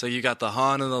 So you got the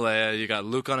Han and the Leia. You got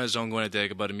Luke on his own going to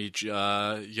Dagobah to meet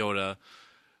Yoda.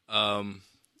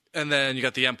 And then you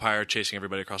got the Empire chasing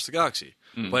everybody across the galaxy.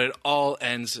 But it all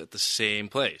ends at the same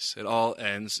place. It all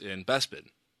ends in Bespin.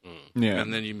 Yeah.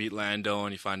 And then you meet Lando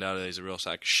and you find out that he's a real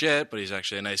sack of shit, but he's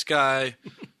actually a nice guy.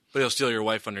 But he'll steal your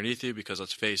wife underneath you because,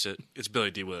 let's face it, it's Billy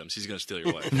D. Williams. He's going to steal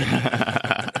your wife.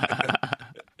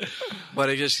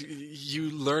 But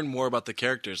you learn more about the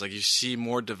characters. Like, you see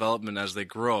more development as they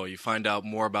grow. You find out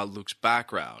more about Luke's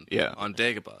background on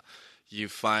Dagobah. You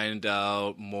find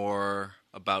out more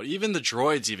about even the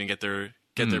droids even get their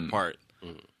part.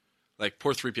 Like,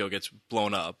 poor 3PO gets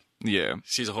blown up. Yeah.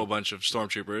 Sees a whole bunch of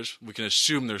stormtroopers. We can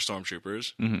assume they're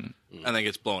stormtroopers. And then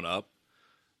gets blown up.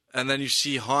 And then you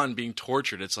see Han being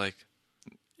tortured. It's like,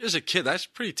 as a kid, that's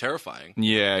pretty terrifying.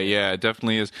 Yeah, it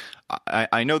definitely is.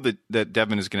 I know that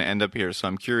Devin is going to end up here, so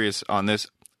I'm curious on this.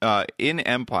 In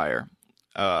Empire,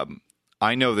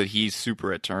 I know that he's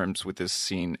super at terms with this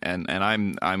scene, and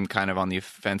I'm kind of on the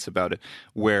fence about it,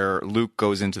 where Luke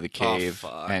goes into the cave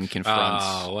fuck. and confronts.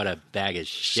 Oh, what a bag of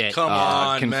shit! Come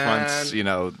on, confronts,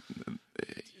 man.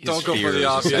 His Don't go for the fears,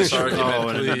 obvious essentially.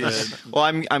 argument, please. Well,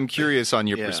 I'm curious on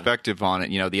your Yeah. perspective on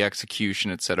it. The execution,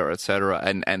 et cetera,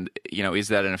 and is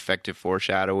that an effective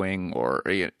foreshadowing, or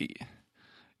you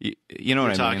know You're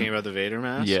what I talking mean? about the Vader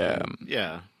mask? Yeah.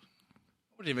 Yeah.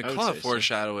 What do you even I would call it say so.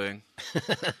 foreshadowing?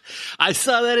 I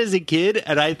saw that as a kid,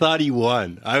 and I thought he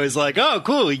won. I was like, "Oh,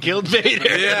 cool, he killed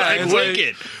Vader." Yeah, like it's like-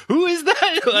 Wicked. Who is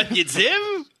that? Like, it's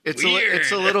him. It's Weird.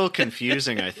 it's a little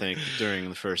confusing, I think, during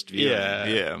the first viewing. Yeah.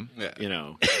 Yeah. Yeah. You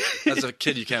know, As a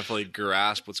kid, you can't fully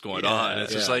grasp what's going on.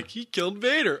 It's just yeah. like, he killed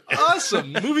Vader.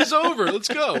 Awesome. Movie's over. Let's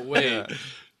go. Wait.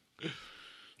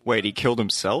 Wait, he killed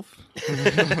himself?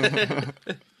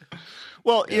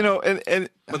 Well, and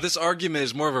But this argument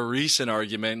is more of a recent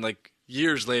argument. Like,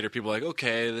 years later, people are like,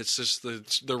 okay, that's just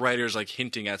the writer's like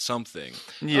hinting at something.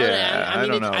 yeah, I mean, I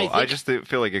don't it's- know. I I, think- just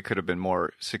feel like it could have been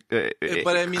more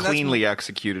but I mean, that's cleanly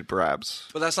executed, perhaps.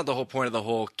 But that's not the whole point of the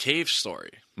whole cave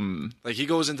story. Like, he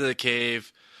goes into the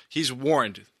cave. He's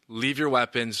warned, leave your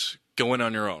weapons, go in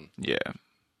on your own. Yeah.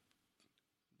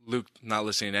 Luke not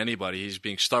listening to anybody. He's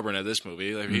being stubborn at this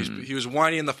movie. Like, he was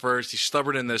whiny in the first. He's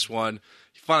stubborn in this one.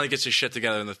 He finally gets his shit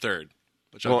together in the third,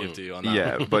 which I'll give to you on that.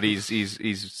 Yeah, but he's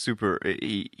super.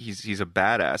 He's a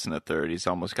badass in the third. He's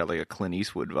almost got like a Clint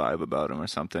Eastwood vibe about him or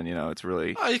something. It's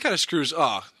really. Oh, he kind of screws.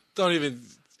 Oh, don't even.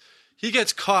 He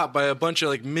gets caught by a bunch of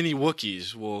like mini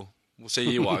Wookiees. We'll say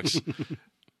Ewoks.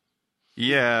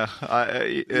 Yeah,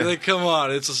 Like, come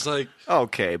on, it's just like,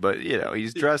 okay, but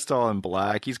he's dressed all in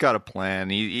black. He's got a plan.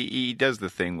 He does the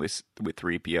thing with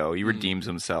 3PO. He redeems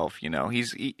himself.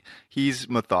 He's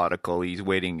methodical. He's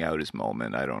waiting out his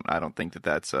moment. I don't think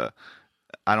that's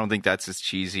as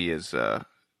cheesy as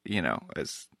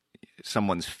as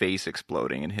someone's face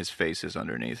exploding and his face is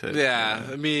underneath it. yeah.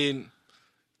 I mean,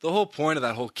 the whole point of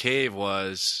that whole cave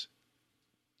was,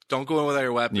 don't go in without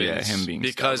your weapons. Yeah, him being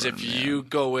because stubborn, if you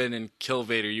go in and kill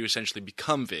Vader, you essentially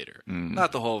become Vader.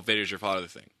 Not the whole Vader's your father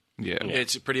thing. Yeah.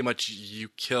 It's pretty much you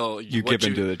kill. You give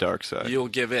into the dark side. You'll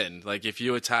give in. Like, if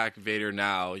you attack Vader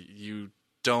now, you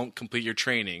don't complete your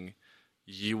training,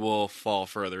 you will fall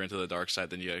further into the dark side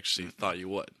than you actually thought you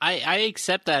would. I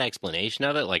accept that explanation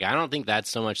of it. Like, I don't think that's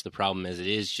so much the problem as it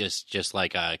is just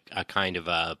like a kind of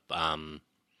a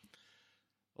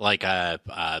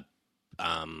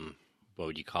what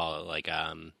would you call it?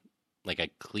 Like a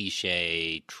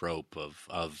cliche trope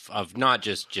of not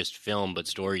just film but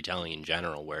storytelling in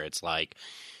general, where it's like,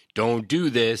 don't do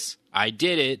this, I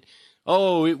did it.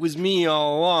 Oh, it was me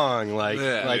all along.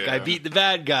 I beat the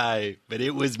bad guy, but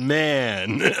it was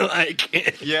man.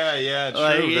 yeah, true.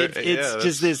 Like, it's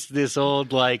just this old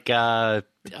Twilight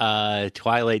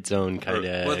Zone kind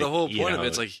of. But the whole point of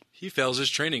it's like, he fails his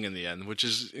training in the end, which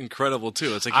is incredible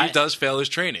too. It's like he does fail his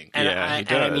training. And Yeah,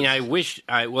 he I mean, does. I wish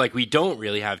we don't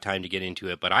really have time to get into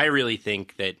it, but I really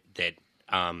think that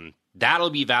that'll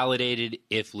be validated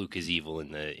if Luke is evil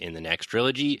in the next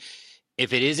trilogy.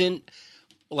 If it isn't,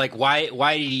 like, why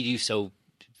did he do so?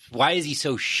 Why is he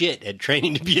so shit at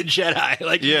training to be a Jedi?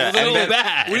 Like, Yeah, he's so and then-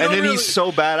 bad. We And don't then really- he's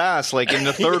so badass, like in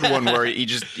the third one where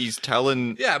he's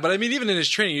telling. Yeah, but I mean, even in his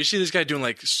training, you see this guy doing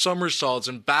like somersaults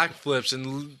and backflips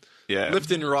and Yeah.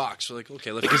 lifting rocks. So like,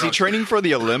 okay, lifting Is he rocks. training for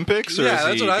the Olympics or Yeah, is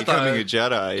that's he what I thought. becoming a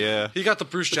Jedi? Yeah. He got the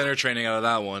Bruce Jenner training out of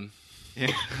that one.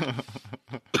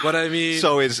 But I mean,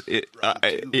 So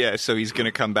so he's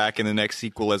gonna come back in the next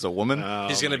sequel as a woman.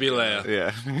 he's gonna be Leia.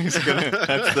 Yeah, he's gonna.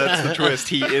 That's the twist.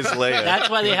 He is Leia. That's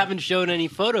why they haven't shown any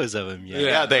photos of him yet.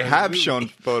 yeah, they have shown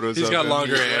photos. He's of got him.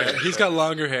 longer hair. He's got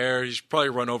longer hair. He's probably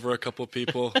run over a couple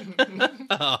people.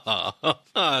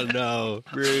 Oh no,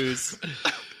 Bruce.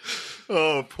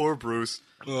 Oh, poor Bruce.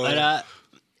 But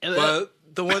But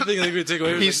the one thing I think we take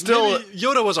away, He's still-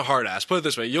 Yoda was a hard ass. Put it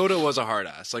this way, Yoda was a hard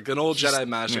ass. Like an old Jedi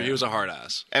master, he was a hard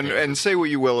ass. And say what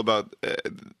you will about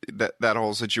that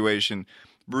whole situation.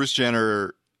 Bruce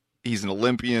Jenner, he's an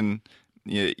Olympian.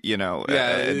 You know.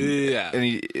 Yeah. And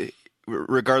he,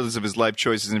 regardless of his life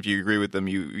choices, and if you agree with them,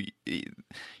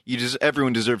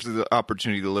 everyone deserves the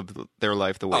opportunity to live their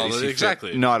life the way Oh, they see fit,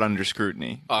 exactly. not under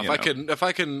scrutiny. Oh, you know. if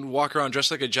I can walk around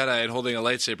dressed like a Jedi and holding a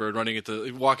lightsaber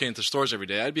and walking into stores every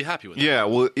day, I'd be happy with it. Yeah,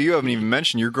 well, you haven't even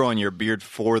mentioned you're growing your beard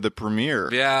for the premiere.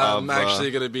 Yeah, of, I'm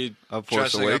actually going to be of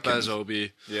Force dressing up Awakens. as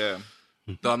Obi. Yeah.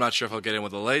 Though I'm not sure if I'll get in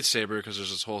with a lightsaber because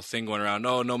there's this whole thing going around.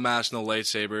 No mask, no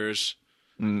lightsabers.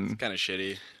 It's kind of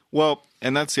shitty. Well,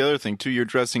 and that's the other thing too. You're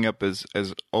dressing up as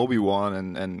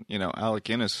Obi-Wan and Alec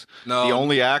Guinness, No. the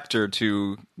only actor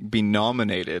to be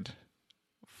nominated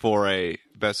for a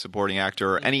Best Supporting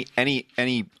Actor or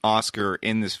any Oscar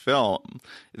in this film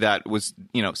that was,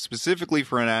 specifically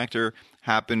for an actor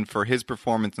happened for his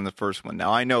performance in the first one.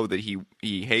 Now I know that he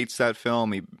hates that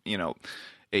film.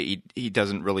 He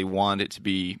doesn't really want it to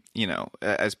be,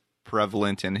 as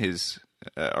prevalent in his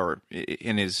or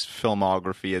in his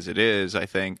filmography as it is, I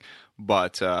think,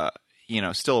 but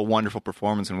still a wonderful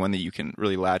performance and one that you can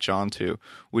really latch onto,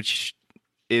 which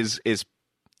is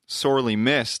sorely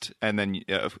missed. And then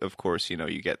of course, you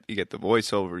get the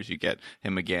voiceovers, you get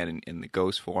him again in the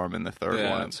ghost form in the third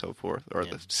one and so forth, or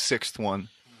the sixth one.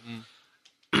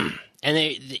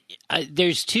 And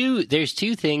there's two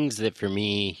things that for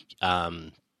me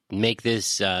make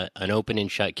this an open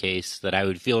and shut case that I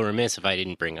would feel remiss if I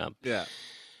didn't bring up. Yeah.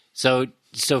 So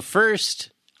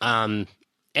first, there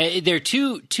are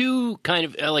two kind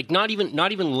of like not even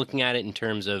looking at it in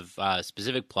terms of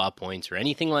specific plot points or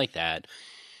anything like that,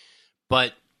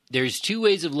 but there's two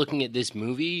ways of looking at this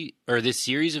movie or this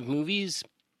series of movies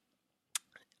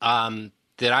that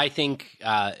I think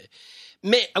at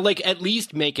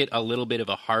least make it a little bit of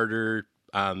a harder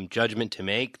judgment to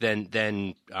make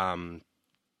than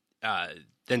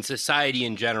society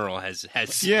in general has deemed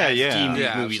these movies.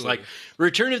 Absolutely. Like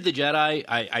Return of the Jedi,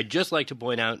 I just like to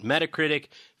point out, Metacritic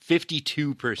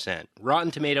 52%,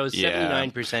 Rotten Tomatoes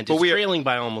 79%, is trailing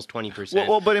by almost 20%.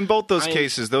 Well, but in both those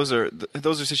cases, those are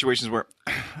situations where,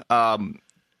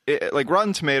 like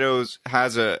Rotten Tomatoes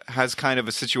has kind of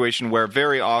a situation where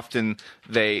very often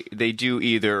they do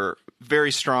either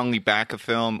very strongly back a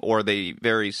film or they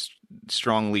very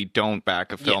strongly don't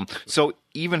back a film. Yeah. So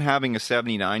even having a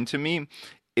 79 to me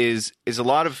is a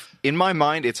lot of, in my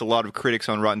mind, it's a lot of critics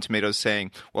on Rotten Tomatoes saying,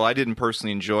 well, I didn't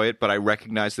personally enjoy it, but I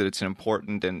recognize that it's an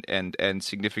important and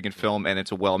significant film and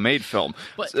it's a well-made film.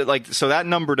 But, so that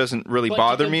number doesn't really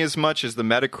bother me as much as the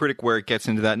Metacritic, where it gets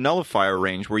into that nullifier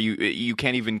range where you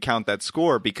can't even count that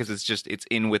score because it's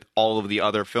in with all of the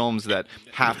other films that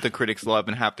half the critics love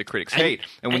and half the critics hate.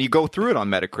 And when you go through it on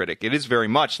Metacritic, it is very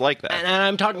much like that. And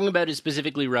I'm talking about it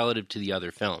specifically relative to the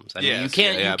other films. I mean, you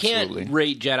can't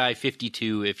rate Jedi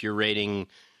 52 if you're rating,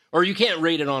 or you can't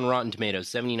rate it on Rotten Tomatoes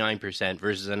 79%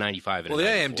 versus a 95 and the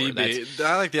IMDb.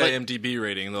 I like the IMDb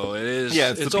rating though. It is.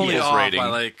 Yeah, it's only off rating by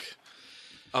like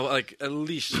at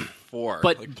least 4,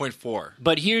 like 0.4.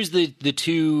 But here's the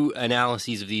two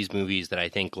analyses of these movies that I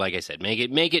think, like I said, make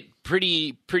it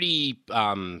pretty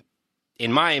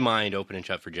in my mind open and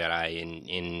shut for Jedi.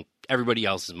 In everybody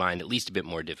else's mind, at least a bit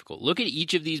more difficult. Look at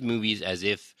each of these movies as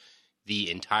if the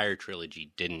entire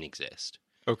trilogy didn't exist.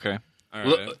 Okay. All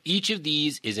right. Each of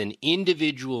these is an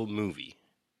individual movie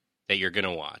that you're going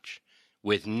to watch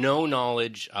with no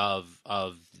knowledge of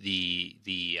the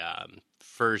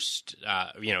first.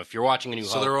 If you're watching A New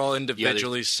Hope, so they're all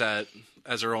individually set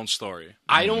as their own story.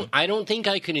 I don't think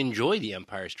I could enjoy The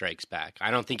Empire Strikes Back.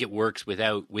 I don't think it works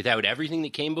without everything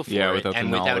that came before it and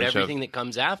without everything that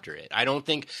comes after it. I don't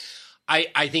think.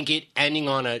 I think it ending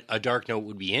on a dark note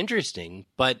would be interesting,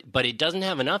 but it doesn't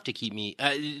have enough to keep me.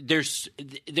 There's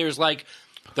like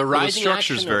the rising. The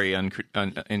structure's very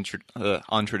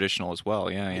untraditional as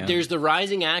well. Yeah. There's the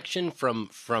rising action from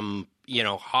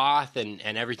Hoth and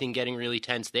everything getting really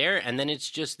tense there, and then it's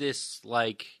just this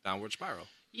like downward spiral.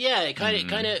 Yeah, it kind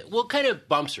of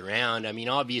bumps around. I mean,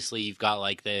 obviously you've got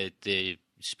like the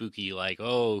spooky, like,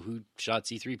 oh, who shot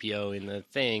C-3PO in the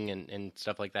thing and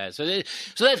stuff like that. So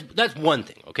that's one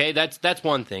thing, okay? That's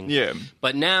one thing. Yeah.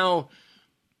 But now,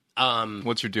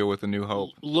 what's your deal with A New Hope?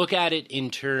 Look at it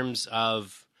in terms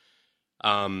of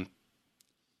the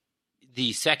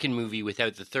second movie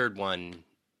without the third one,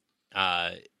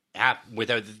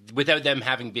 without them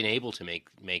having been able to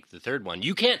make the third one.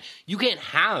 You can't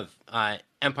have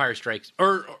Empire Strikes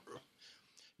or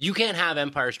you can't have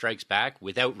Empire Strikes Back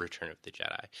without Return of the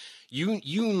Jedi. You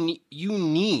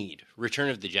need Return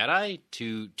of the Jedi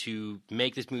to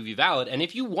make this movie valid. And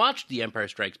if you watched The Empire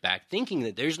Strikes Back thinking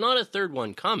that there's not a third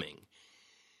one coming,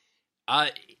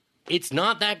 it's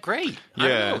not that great. Yeah. I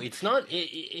don't know.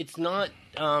 It's not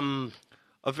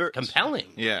compelling.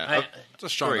 Yeah, it's a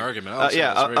strong argument.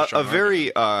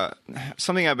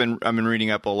 Something I've been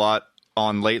reading up a lot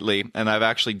on lately, and I've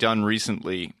actually done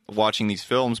recently watching these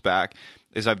films back.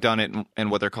 Is I've done it in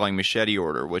what they're calling machete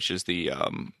order, which is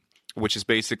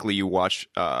basically you watch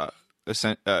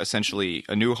essentially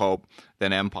A New Hope,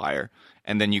 then Empire,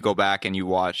 and then you go back and you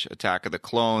watch Attack of the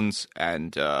Clones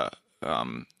and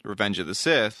Revenge of the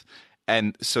Sith,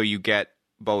 and so you get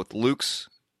both Luke's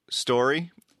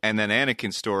story and then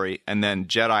Anakin's story, and then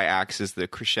Jedi acts as the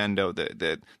crescendo,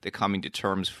 the coming to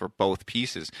terms for both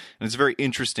pieces. And it's a very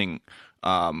interesting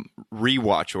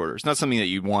rewatch order. It's not something that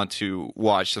you'd want to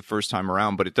watch the first time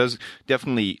around, but it does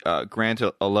definitely grant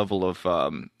a level of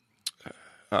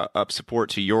support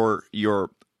to your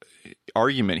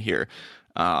argument here.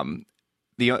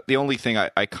 The only thing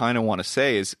I kind of want to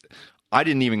say is I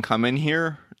didn't even come in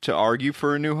here to argue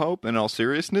for A New Hope, in all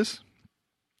seriousness.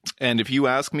 And if you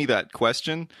ask me that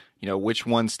question, which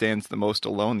one stands the most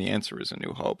alone, the answer is A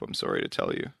New Hope. I'm sorry to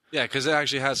tell you. Yeah, because it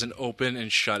actually has an open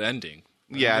and shut ending.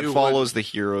 Yeah, it follows the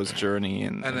hero's journey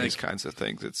and these kinds of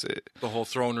things. It's the whole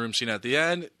throne room scene at the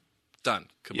end, done.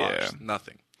 Kibosh.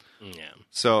 Nothing. Yeah.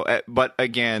 So, but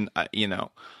again,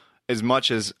 as much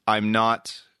as I'm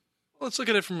not... Let's look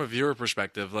at it from a viewer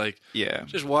perspective. Yeah.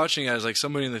 Just watching it as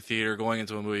somebody in the theater going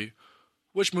into a movie,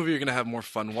 which movie you're going to have more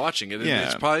fun watching?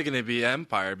 It's probably going to be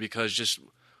Empire, because just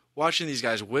watching these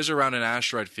guys whiz around an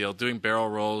asteroid field, doing barrel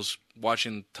rolls,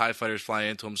 watching TIE fighters fly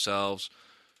into themselves,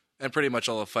 and pretty much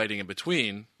all the fighting in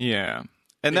between. Yeah.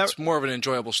 And it's more of an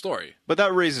enjoyable story. But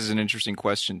that raises an interesting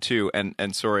question, too.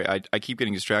 And sorry, I keep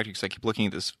getting distracted because I keep looking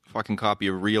at this fucking copy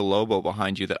of Rio Lobo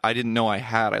behind you that I didn't know I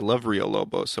had. I love Rio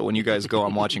Lobo. So when you guys go,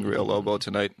 I'm watching Rio Lobo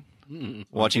tonight.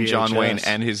 Watching John Wayne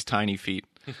and his tiny feet.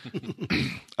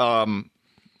 But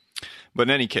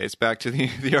in any case, back to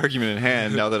the argument at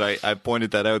hand, now that I pointed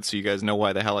that out so you guys know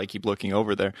why the hell I keep looking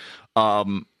over there. For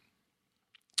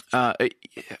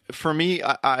me,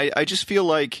 I just feel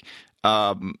like...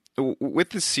 with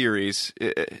this series,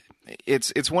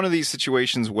 it's one of these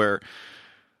situations where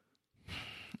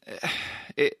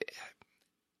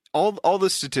all the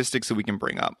statistics that we can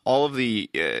bring up, all of the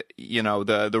the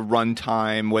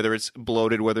runtime, whether it's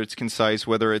bloated, whether it's concise,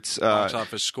 whether it's box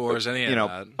office scores, any of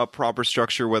that, a proper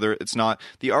structure, whether it's not.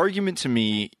 The argument to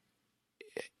me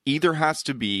either has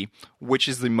to be which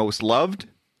is the most loved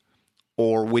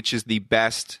or which is the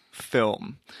best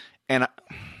film, and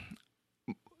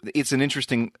it's an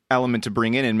interesting element to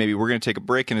bring in, and maybe we're going to take a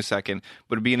break in a second,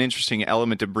 but it'd be an interesting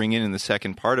element to bring in the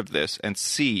second part of this and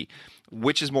see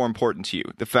which is more important to you.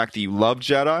 The fact that you love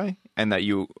Jedi and that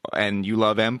you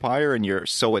love Empire and you're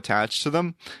so attached to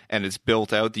them and it's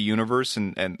built out the universe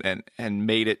and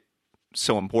made it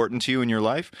so important to you in your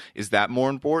life. Is that more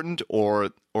important,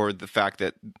 or the fact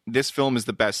that this film is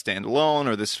the best standalone,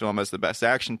 or this film has the best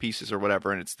action pieces or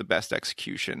whatever, and it's the best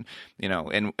execution,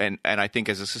 and I think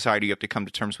as a society you have to come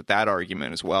to terms with that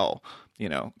argument as well,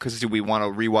 because do we want to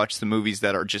rewatch the movies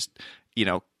that are just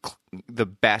the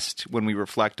best when we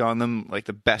reflect on them, like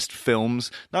the best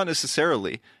films? Not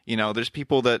necessarily. There's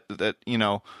people that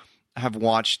have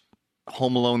watched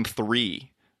Home Alone 3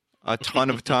 a ton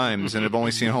of times and have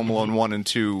only seen Home Alone 1 and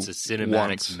 2 It's a cinematic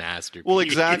once. masterpiece. Well,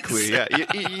 exactly. Yeah,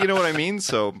 you know what I mean.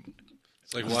 So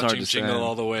it's like watching Jingle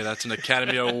All the Way. That's an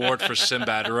Academy Award for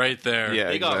Sinbad right there. Yeah,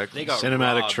 they exactly. got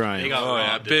Cinematic robbed. triumph. They got Oh,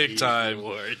 yeah, robbed big of time.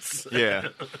 awards. Yeah.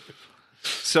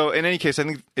 So in any case, I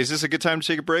think, is this a good time to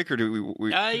take a break, or do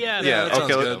we Yeah, yeah, that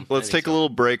sounds okay. good. Let's take a little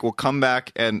break. We'll come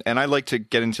back, and I'd like to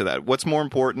get into that. What's more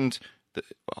important,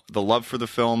 the love for the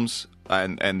films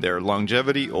and their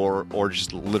longevity, or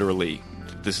just literally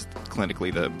this is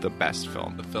clinically the best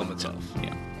film? The film itself.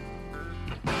 Yeah.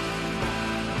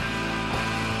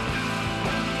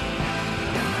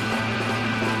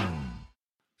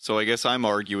 So I guess I'm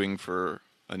arguing for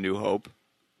A New Hope.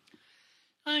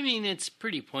 I mean, it's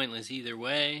pretty pointless either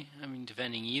way. I mean,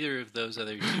 defending either of those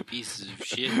other two pieces of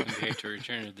shit compared to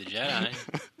Return of the Jedi.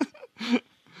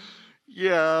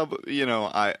 Yeah, but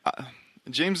I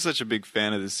James is such a big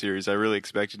fan of this series. I really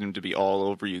expected him to be all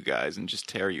over you guys and just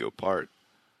tear you apart.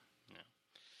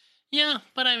 Yeah,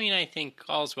 but I mean, I think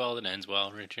all's well that ends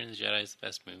well. Return of the Jedi is the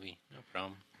best movie. No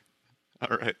problem.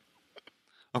 All right.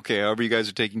 Okay, however you guys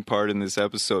are taking part in this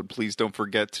episode, please don't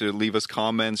forget to leave us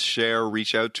comments, share,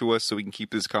 reach out to us so we can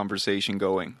keep this conversation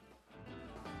going.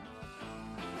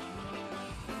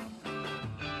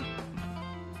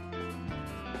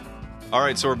 All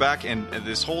right, so we're back, and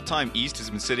this whole time East has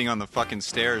been sitting on the fucking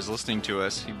stairs listening to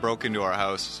us. He broke into our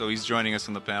house, so he's joining us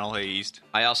on the panel. Hey, East.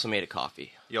 I also made a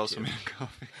coffee. You also made a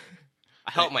coffee.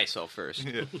 I helped myself first.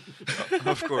 Yeah.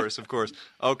 Of course.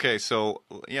 Okay, so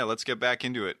yeah, let's get back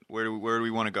into it. Where do we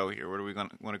want to go here? Where do we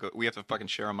want to go? We have to fucking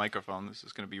share a microphone. This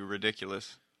is going to be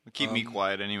ridiculous. Keep me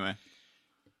quiet anyway.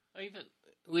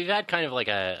 We've had kind of like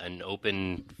an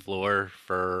open floor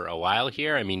for a while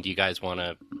here. I mean, do you guys want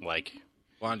to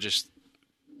Want to just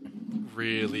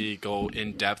really go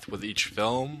in depth with each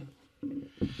film?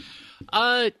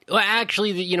 Well,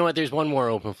 actually, you know what? There's one more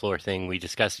open floor thing. We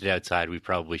discussed it outside. We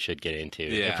probably should get into.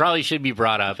 Yeah. It probably should be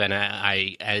brought up, and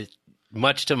I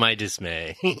much to my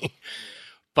dismay.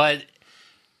 But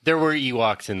There were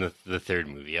Ewoks in the third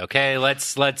movie. Okay,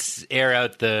 let's air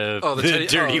out the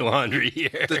dirty laundry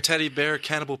here. The teddy bear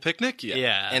cannibal picnic.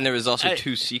 Yeah, And there was also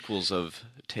 2 sequels of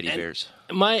teddy bears.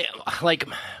 my like,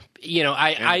 you know,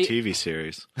 And a I TV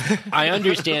series. I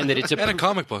understand that it's And a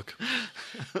comic book.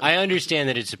 I understand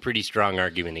that it's a pretty strong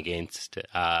argument against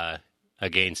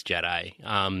Jedi.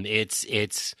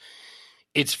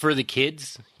 It's for the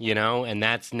kids, you know, and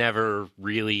that's never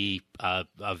really a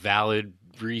valid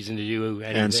reason to do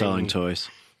anything. And selling toys.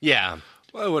 Yeah.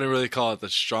 Well, I wouldn't really call it the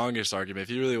strongest argument. If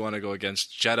you really want to go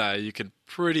against Jedi, you can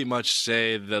pretty much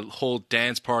say the whole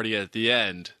dance party at the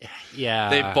end. Yeah.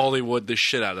 They Bollywood the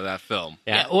shit out of that film.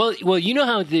 Yeah. Well, you know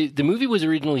how the movie was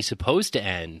originally supposed to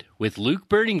end with Luke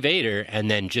burning Vader and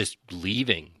then just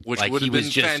leaving, Which like would he have was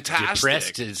been just fantastic.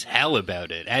 depressed as hell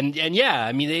about it. And yeah,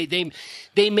 I mean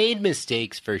they made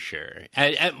mistakes for sure.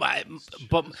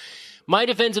 But my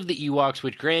defense of the Ewoks,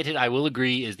 which granted I will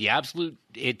agree is the absolute,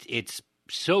 it's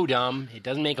so dumb. It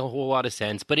doesn't make a whole lot of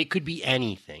sense, but it could be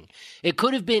anything. It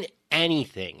could have been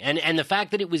anything. And the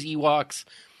fact that it was Ewoks,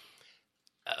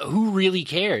 who really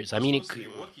cares? I mean, it could.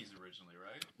 Wookiees originally,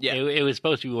 right? Yeah. It was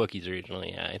supposed to be Wookiees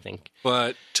originally, yeah, I think.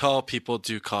 But tall people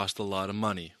do cost a lot of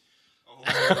money.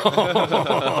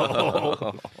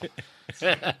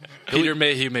 Peter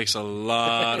Mayhew makes a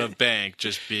lot of bank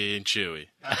just being Chewie.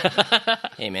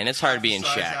 Hey, man, it's hard being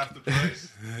Shaq.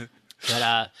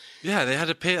 But Yeah, they had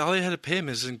to pay. All they had to pay him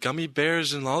is in gummy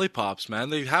bears and lollipops.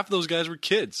 Man, half those guys were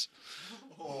kids.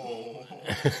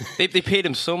 They paid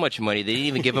him so much money, they didn't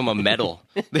even give him a medal.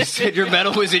 They said your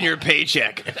medal was in your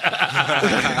paycheck.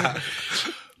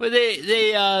 but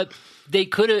they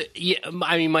could have. Yeah,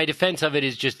 I mean, my defense of it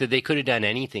is just that they could have done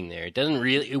anything there.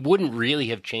 It wouldn't really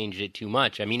have changed it too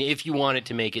much. I mean, if you wanted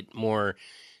to make it more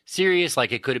serious,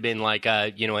 like it could have been like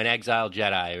an exiled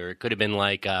Jedi, or it could have been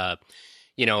like a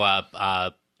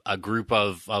group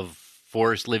of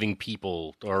forest living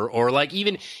people, or like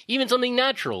even something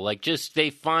natural, like just they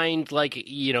find like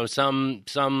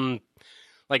some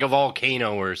like a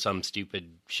volcano or some stupid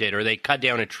shit, or they cut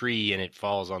down a tree and it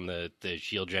falls on the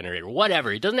shield generator,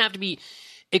 whatever. It doesn't have to be.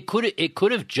 It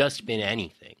could have just been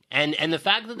anything, and the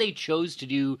fact that they chose to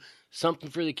do something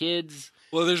for the kids.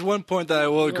 Well, there's one point that I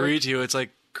will agree to you. It's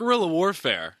like guerrilla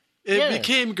warfare. It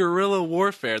became guerrilla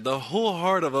warfare. The whole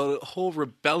heart of a whole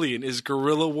rebellion is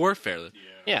guerrilla warfare.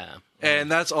 Yeah,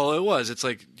 And that's all it was. It's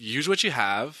like, use what you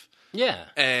have yeah,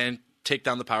 and take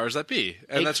down the powers that be.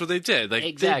 And that's what they did. Like,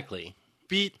 exactly. They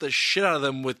beat the shit out of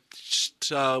them with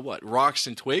just, rocks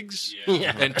and twigs?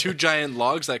 Yeah. And 2 giant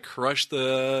logs that crushed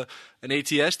an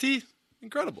AT-ST?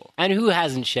 Incredible. And who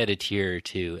hasn't shed a tear or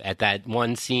two at that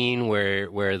one scene where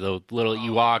the little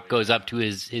Ewok goes up to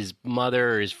his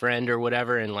mother or his friend or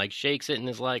whatever and like shakes it and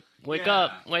is like, wake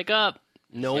up.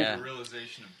 Nope. Yeah. The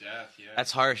realization of death, yeah.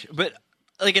 That's harsh. But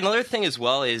like another thing as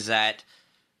well is that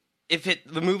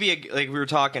the movie, like we were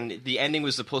talking, the ending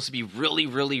was supposed to be really,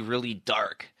 really, really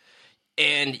dark,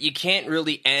 and you can't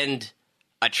really end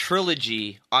a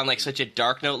trilogy on like such a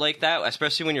dark note like that,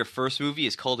 especially when your first movie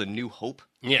is called A New Hope.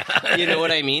 Yeah. You know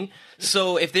what I mean?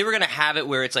 So if they were going to have it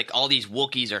where it's like all these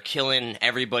Wookiees are killing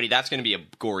everybody, that's going to be a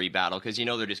gory battle because you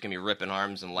know they're just going to be ripping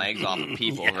arms and legs off of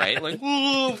people, right? Like,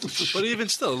 But even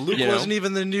still, Luke You know? wasn't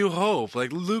even the New Hope.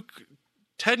 Like, Luke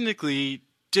technically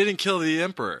didn't kill the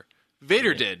Emperor.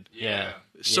 Vader did. Yeah.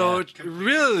 So Yeah.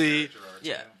 really,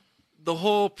 yeah. the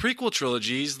whole prequel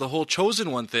trilogies, the whole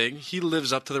Chosen One thing, he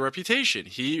lives up to the reputation.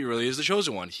 He really is the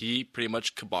Chosen One. He pretty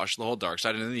much kiboshed the whole dark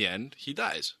side, and in the end, he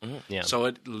dies. Yeah. So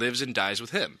it lives and dies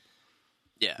with him.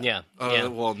 Yeah. Yeah. Yeah.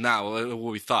 Well, now,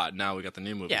 what we thought, now we got the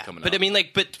new movie Yeah. coming But out. I mean,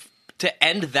 like, to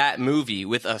end that movie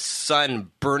with a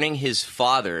son burning his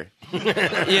father,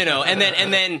 you know, and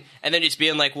then just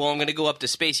being like, well, I'm going to go up to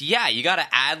space. Yeah, you got to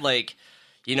add like,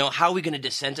 you know, how are we going to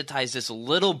desensitize this a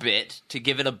little bit to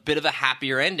give it a bit of a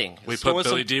happier ending? we Throw put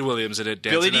in Billy some D. Williams in it,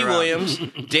 Billy dancing D. around. Williams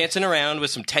dancing around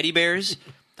with some teddy bears.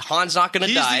 Han's not going to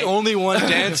He's die. the only one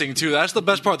dancing too. That's the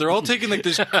best part. They're all taking like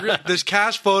this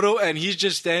cast photo, and he's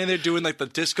just standing there doing like the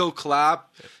disco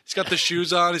clap. He's got the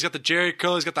shoes on. He's got the Jerry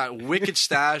curl. He's got that wicked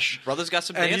stash. Brother's got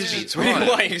some And dance he's beats. just- What do oh, you yeah.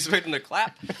 want? You expect him to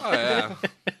clap? Oh yeah.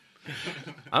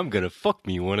 I'm going to fuck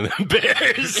me one of them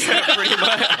bears. Pretty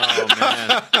much. Oh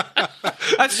man,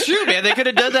 That's true, man. They could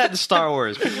have done that in Star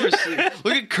Wars. People were sleep.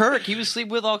 Look at Kirk. He was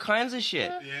sleeping with all kinds of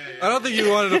shit. I don't think he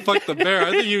wanted to fuck the bear. I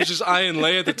think he was just eyeing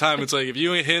Leia at the time. It's like, if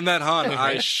you ain't hitting that Han,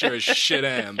 I sure as shit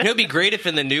am. You know, it'd be great if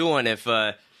in the new one, if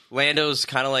Lando's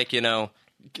kind of like, you know,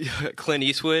 Clint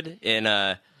Eastwood in,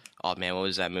 oh man, what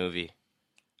was that movie?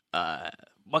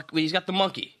 He's got the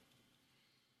monkey.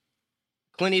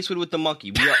 Clint Eastwood with the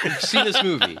monkey. We've seen this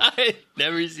movie. I've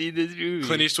never seen this movie.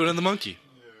 Clint Eastwood and the monkey.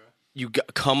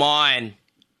 come on.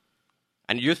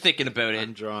 And you're thinking about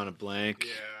I'm it. drawing a blank.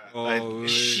 Oh,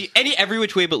 Every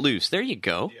Which Way But Loose. There you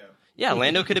go. Yeah,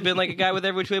 Lando could have been like a guy with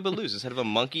Every Which Way But Loose. Instead of a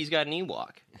monkey, he's got an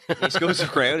Ewok. He just goes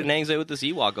around and hangs out with this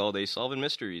Ewok all day, solving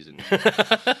mysteries. And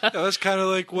that's kind of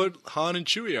like what Han and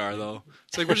Chewie are, though.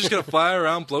 It's like we're just gonna fly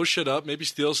around, blow shit up, maybe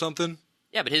steal something.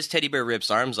 yeah, but his teddy bear rips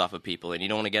arms off of people, and you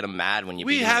don't want to get him mad when you.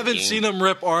 We beat him in a haven't game. seen him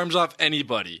rip arms off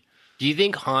anybody. Do you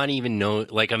think Han even know?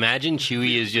 Like, imagine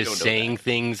Chewie is just don't know saying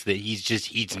things that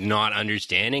he's not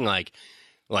understanding. Like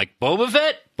Boba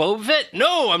Fett.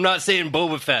 No, I'm not saying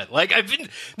Boba Fett. Like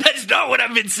that's not what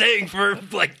I've been saying for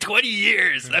like 20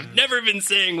 years. I've never been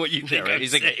saying what you think. Right? I'm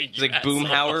He's like saying, you asshole.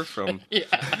 Boomhauer from.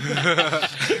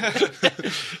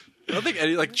 I don't think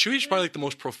any like Chewie's probably like the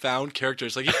most profound character.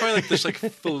 It's like he's probably like this like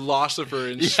philosopher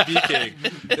in speaking.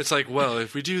 It's like, well,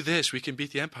 if we do this, we can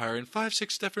beat the Empire in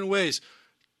 5-6 different ways.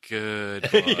 Good.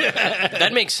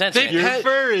 That makes sense. They man. Your pet-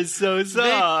 fur is so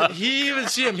soft. He even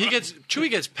see him. Chewie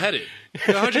gets petted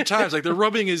 100 times. Like they're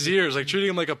rubbing his ears, like treating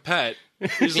him like a pet.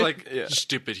 He's like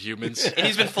stupid humans. And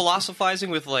he's been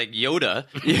philosophizing with like Yoda,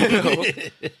 you know,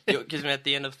 because at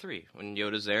the end of 3, when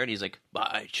Yoda's there, and he's like,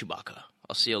 "Bye, Chewbacca.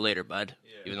 I'll see you later, bud."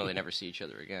 Even though they never see each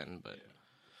other again, but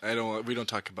We don't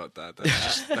talk about that.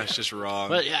 That's just wrong.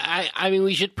 But I mean,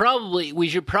 we should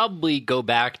probably go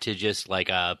back to just like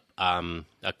a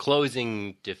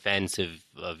closing defense of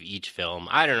each film.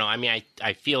 I don't know. I mean,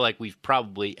 I feel like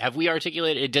have we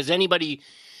articulated? Does anybody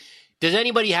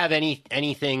have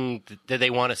anything that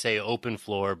they want to say open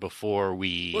floor before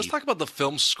we? Let's talk about the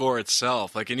film score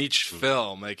itself. Like in each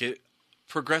film, like it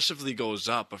progressively goes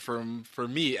up. But for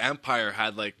me, Empire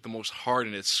had like the most heart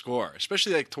in its score,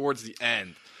 especially like towards the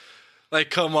end. Like,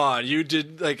 come on, you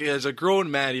did, like, as a grown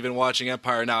man, even watching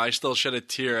Empire now, I still shed a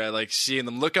tear at, like, seeing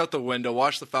them look out the window,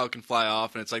 watch the Falcon fly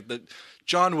off, and it's like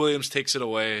John Williams takes it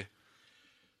away.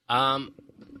 The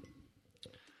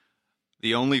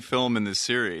only film in this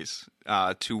series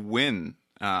to win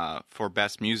for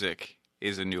Best Music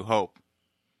is A New Hope.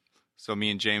 So me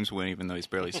and James win, even though he's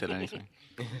barely said anything.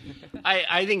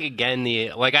 I think, again,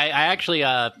 I actually,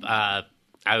 I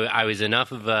was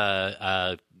enough of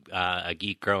a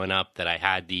geek growing up that I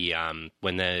had the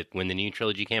when the new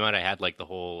trilogy came out, I had like the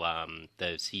whole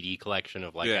the CD collection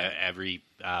of like every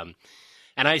and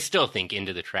I still think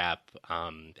Into the Trap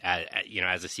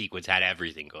as a sequence had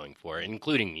everything going for it,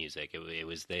 including music. It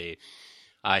was the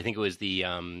I think it was the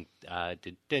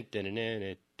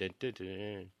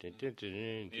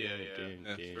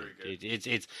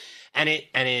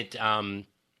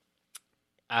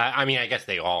I mean, I guess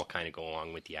they all kind of go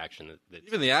along with the action. That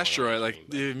Even the asteroid, like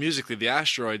musically, the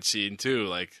asteroid scene too,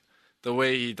 like the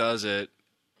way he does it,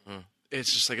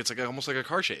 it's just like it's like almost like a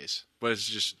car chase, but it's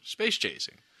just space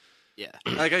chasing. yeah,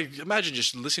 Like I imagine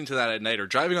just listening to that at night or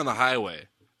driving on the highway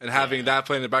and having that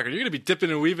playing in the background. You're gonna be dipping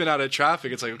and weaving out of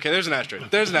traffic. It's like, okay, there's an asteroid.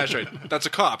 That's a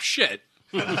cop. Shit.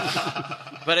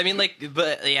 but I mean,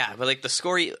 but the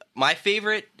score. My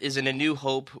favorite is in A New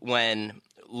Hope when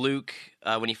Luke,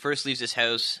 when he first leaves his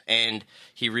house and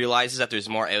he realizes that there's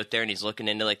more out there, and he's looking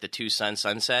into like the two-sun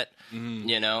sunset,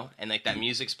 you know, and like that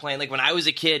music's playing. Like when I was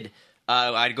a kid,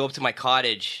 I'd go up to my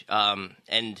cottage,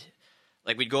 and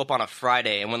like we'd go up on a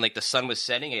Friday, and when like the sun was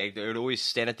setting, I would always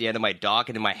stand at the end of my dock,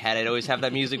 and in my head I'd always have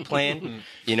that music playing.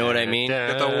 You know what I mean?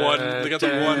 They got the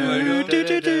one.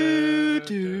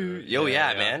 Yo,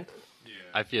 yeah, man.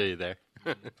 I feel you there.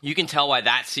 You can tell why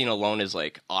that scene alone is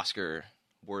like Oscar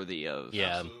worthy of.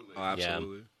 Yeah. Oh,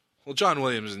 absolutely. Well, John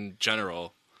Williams in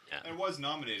general. And was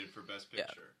nominated for Best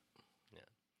Picture.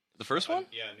 The first one?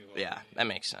 Yeah, New Hope. Yeah, that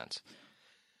makes sense.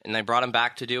 And they brought him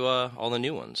back to do all the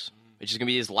new ones, which is going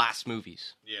to be his last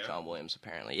movies. Yeah. John Williams,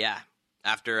 apparently. Yeah.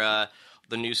 After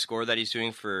the new score that he's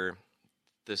doing for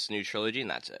this new trilogy, and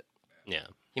that's it. Yeah.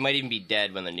 He might even be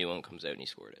dead when the new one comes out and he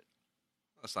scored it.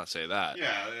 Let's not say that.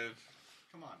 Yeah,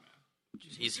 come on, man.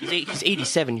 He's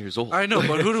 87 years old. I know,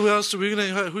 but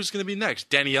who's gonna be next?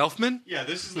 Danny Elfman? Yeah,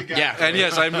 this is the guy. Yeah. And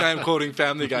yes, I'm quoting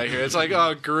Family Guy here. It's like,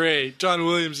 oh great, John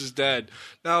Williams is dead.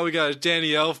 Now we got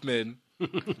Danny Elfman.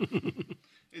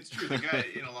 It's true. The guy,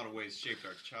 in a lot of ways, shaped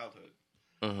our childhood.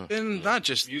 And not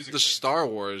just Musically. the Star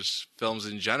Wars films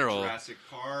in general. Jurassic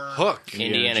Park. Hook.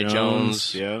 Indiana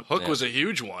Jones. Yeah. Hook was a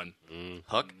huge one.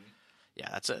 Hook. Yeah,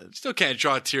 that's a. Still can't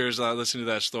draw tears listening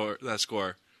to that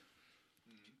score.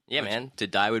 Yeah, man. To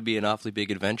die would be an awfully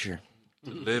big adventure.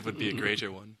 To live would be a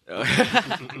greater one.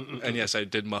 And yes, I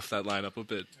did muff that line up a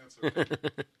bit.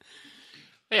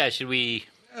 Yeah. Should we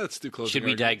Let's do closing should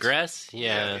we arguments. digress?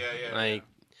 Yeah. Like,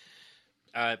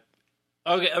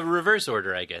 Okay, a reverse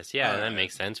order, I guess. Yeah, All that right.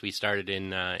 makes sense. We started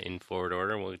in forward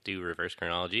order. We'll do reverse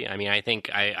chronology. I mean, I think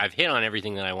I've hit on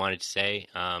everything that I wanted to say.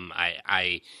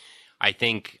 I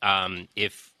think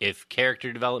if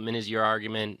character development is your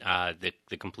argument,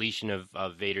 the completion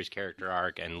of Vader's character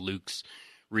arc and Luke's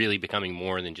really becoming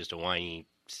more than just a whiny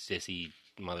sissy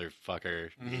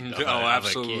motherfucker. Of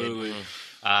absolutely.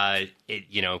 A kid.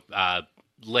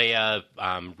 Leia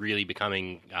really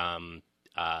becoming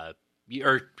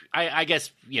or I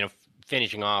guess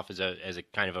finishing off as a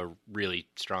kind of a really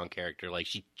strong character. Like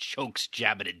she chokes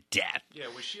Jabba to death. Yeah,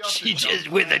 was She just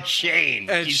with a chain,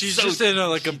 And she's so just in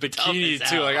a tough bikini as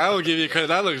too. hell. Like I will give you credit.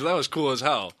 That was cool as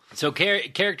hell. So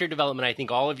character development, I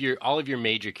think all of your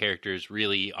major characters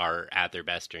really are at their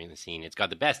best during the scene. It's got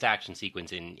the best action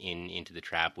sequence in Into the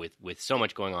Trap with so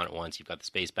much going on at once. You've got the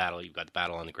space battle, you've got the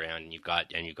battle on the ground, and you've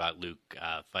got Luke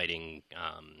fighting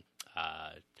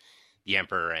the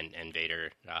Emperor and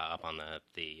Vader up on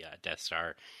the Death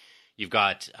Star. You've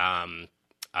got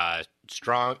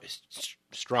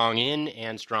strong in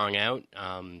and strong out.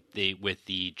 With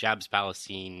the Jabba's Palace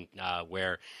scene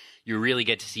where you really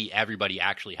get to see everybody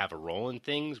actually have a role in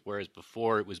things, whereas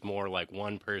before it was more like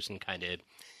one person kind of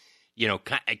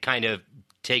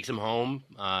takes them home.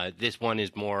 This one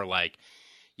is more like,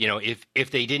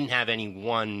 if they didn't have any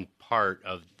one part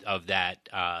of that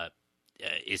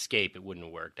escape, it wouldn't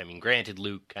have worked. I mean, granted,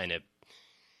 Luke kind of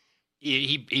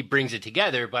he brings it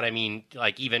together, but I mean,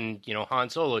 like even Han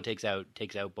Solo takes out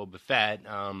Boba Fett.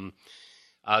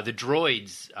 The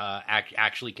droids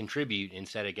actually contribute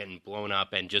instead of getting blown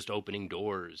up and just opening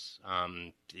doors.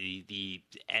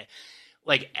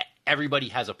 Everybody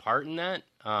has a part in that,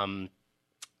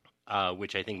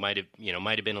 which I think might have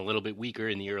been a little bit weaker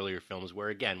in the earlier films, where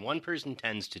again one person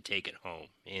tends to take it home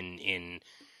in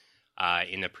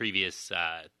the previous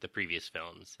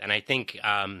films, and I think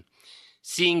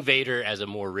seeing Vader as a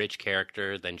more rich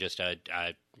character than just a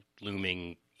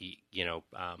looming,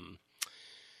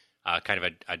 kind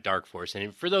of a dark force.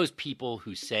 And for those people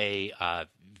who say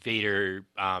Vader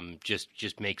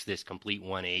just makes this complete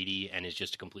 180 and is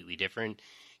just a completely different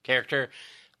character,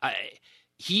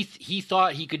 he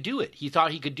thought he could do it. He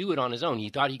thought he could do it on his own. He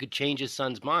thought he could change his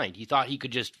son's mind. He thought he could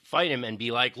just fight him and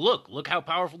be like, look how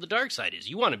powerful the dark side is.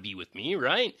 You want to be with me,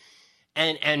 right?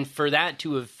 And for that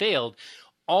to have failed,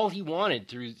 all he wanted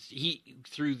through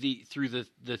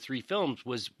the three films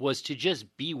was to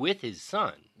just be with his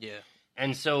son. Yeah.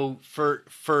 And so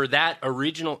for that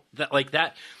original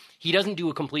that he doesn't do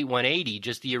a complete 180.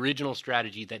 Just the original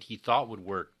strategy that he thought would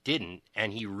work didn't,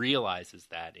 and he realizes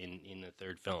that in the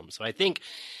third film. So I think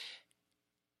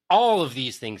all of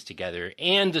these things together,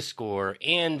 and the score,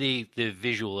 and the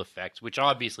visual effects, which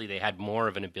obviously they had more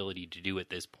of an ability to do at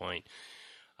this point.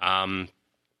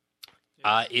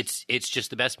 It's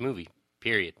just the best movie,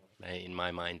 period. In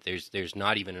my mind, there's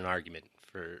not even an argument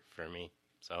for me.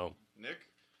 So Nick?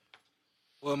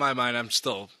 Well, in my mind, I'm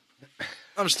still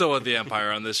with the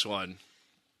Empire on this one.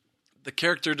 The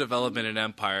character development in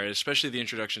Empire, especially the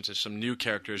introduction to some new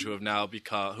characters who have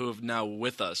now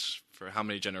with us for how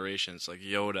many generations, like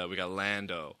Yoda, we got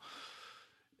Lando,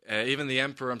 even the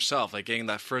Emperor himself, like getting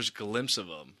that first glimpse of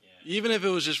him. Yeah. Even if it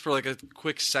was just for like a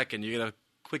quick second, you get a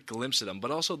quick glimpse of them. But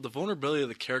also the vulnerability of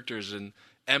the characters in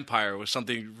Empire was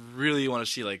something really you want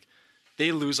to see. Like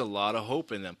they lose a lot of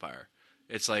hope in Empire.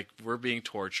 It's like we're being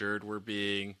tortured, we're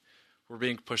being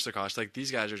pushed across. Like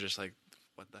these guys are just like,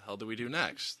 what the hell do we do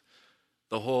next?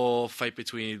 The whole fight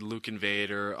between Luke and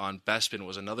Vader on Bespin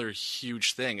was another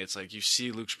huge thing. It's like you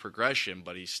see Luke's progression,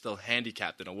 but he's still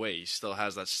handicapped in a way. He still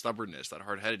has that stubbornness, that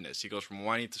hard-headedness. He goes from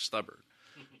whiny to stubborn.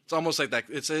 It's almost like that.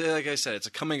 It's like I said, it's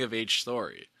a coming-of-age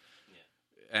story.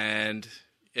 Yeah. And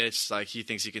it's like he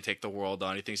thinks he can take the world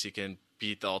on. He thinks he can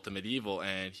beat the ultimate evil,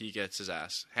 and he gets his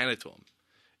ass handed to him,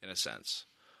 in a sense.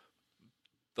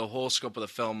 The whole scope of the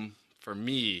film, for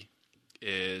me,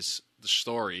 is the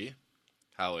story,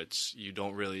 how you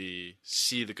don't really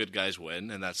see the good guys win,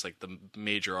 and that's like the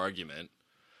major argument.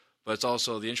 But it's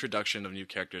also the introduction of new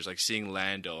characters, like seeing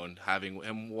Lando and having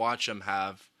him watch him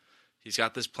he's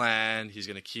got this plan, he's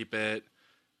going to keep it,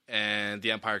 and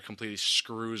the Empire completely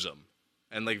screws him.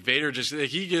 And like Vader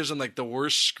he gives him like the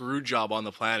worst screw job on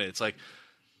the planet. It's like,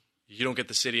 you don't get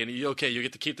the city, and you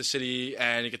get to keep the city,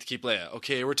 and you get to keep Leia.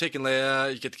 Okay, we're taking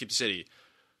Leia, you get to keep the city.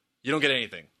 You don't get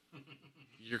anything.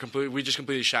 We just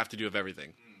completely shafted you of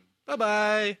everything.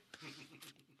 Bye-bye.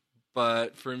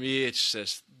 But for me, it's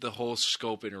just the whole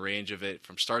scope and range of it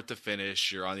from start to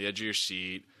finish. You're on the edge of your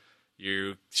seat.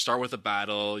 You start with a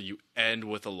battle. You end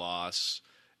with a loss.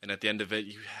 And at the end of it,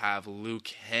 you have Luke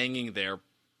hanging there,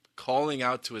 calling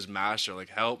out to his master, like,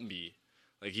 help me.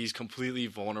 Like, he's completely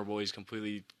vulnerable. He's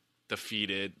completely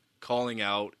defeated, calling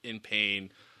out in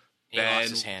pain. He lost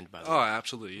his hand, by the way. Oh,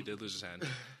 absolutely. He did lose his hand.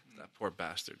 That poor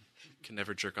bastard. Can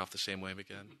never jerk off the same way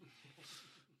again.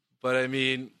 But, I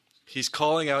mean, he's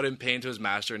calling out in pain to his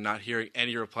master and not hearing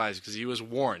any replies because he was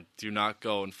warned, do not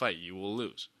go and fight. You will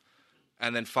lose.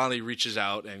 And then finally reaches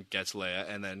out and gets Leia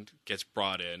and then gets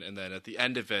brought in. And then at the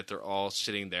end of it, they're all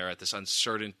sitting there at this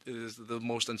uncertain, it is the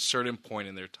most uncertain point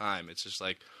in their time. It's just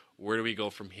like, where do we go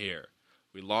from here?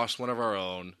 We lost one of our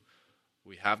own.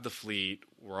 We have the fleet.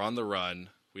 We're on the run.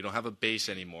 We don't have a base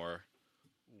anymore.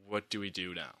 What do we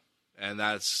do now? And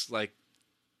that's like,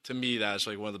 to me, that's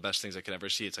like one of the best things I could ever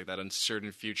see. It's like that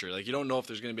uncertain future. Like, you don't know if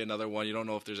there's going to be another one. You don't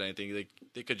know if there's anything.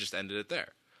 They could just ended it there.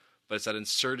 But it's that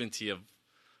uncertainty of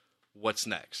what's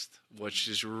next, which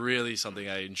is really something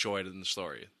I enjoyed in the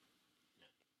story.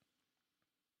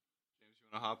 James, you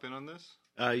want to hop in on this?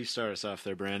 You start us off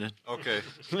there, Brandon. Okay.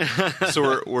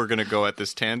 So we're going to go at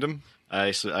this tandem?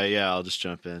 Yeah, I'll just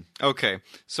jump in. Okay.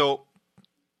 So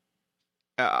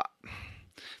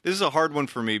this is a hard one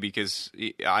for me because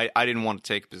I didn't want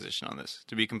to take a position on this.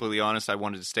 To be completely honest, I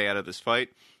wanted to stay out of this fight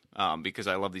because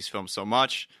I love these films so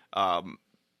much. I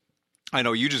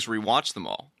know you just rewatched them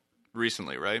all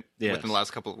recently, right? Yes. Within the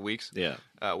last couple of weeks. Yeah.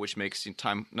 Which makes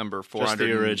time number 490.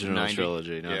 Just the original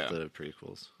trilogy, not the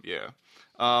prequels. Yeah.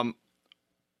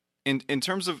 In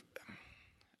terms of,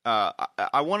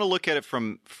 I want to look at it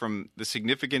from the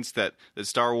significance that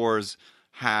Star Wars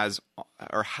has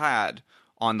or had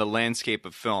on the landscape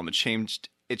of film. It changed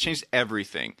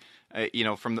everything.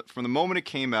 From the moment it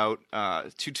came out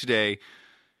to today,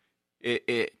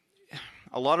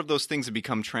 a lot of those things have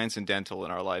become transcendental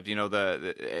in our life.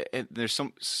 There's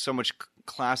so much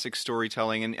classic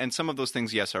storytelling, and some of those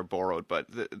things, yes, are borrowed. But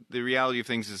the reality of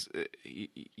things is,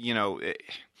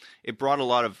 it brought a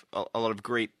lot of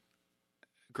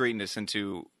greatness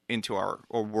into our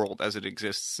world as it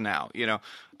exists now.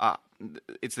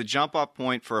 It's the jump off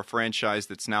point for a franchise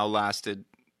that's now lasted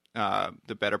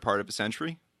the better part of a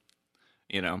century.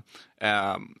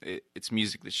 It's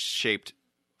music that's shaped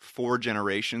 4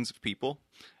 generations of people.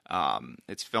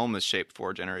 Its film has shaped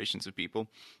 4 generations of people.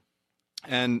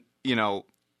 And,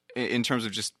 in terms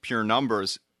of just pure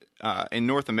numbers, in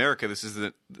North America, this is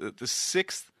the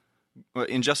 6th,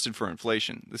 adjusted for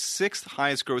inflation, the 6th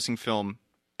highest grossing film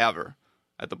ever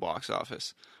at the box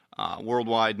office.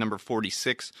 Worldwide, number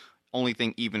 46. Only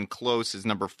thing even close is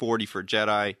number 40 for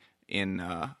Jedi in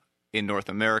North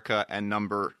America, and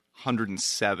number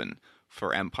 107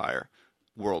 for Empire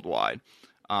worldwide.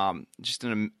 There's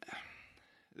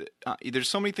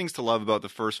so many things to love about the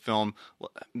first film.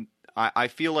 I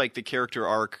feel like the character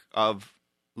arc of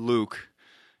Luke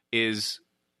is,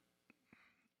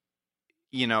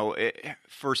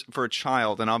 for a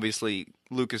child, and obviously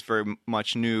Luke is very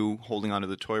much new, holding onto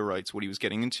the toy rights, what he was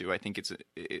getting into. I think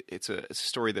it's a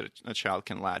story that a child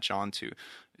can latch onto.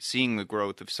 Seeing the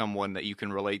growth of someone that you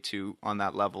can relate to on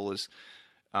that level is,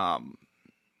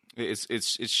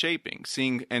 it's shaping.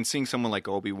 Seeing someone like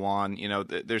Obi-Wan,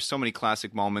 there's so many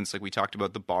classic moments, like we talked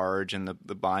about the barge and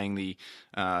the buying the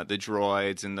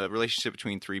droids and the relationship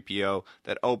between 3PO.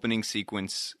 That opening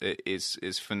sequence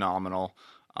is phenomenal.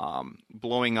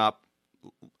 Blowing up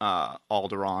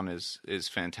Alderaan is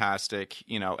fantastic,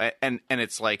 and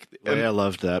it's like Leia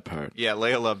loved that part. Yeah,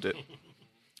 Leia loved it.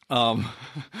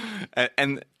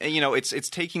 And it's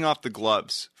taking off the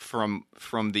gloves from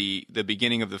the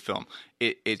beginning of the film.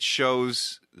 It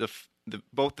shows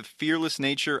both the fearless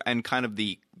nature and kind of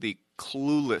the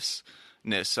cluelessness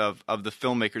of the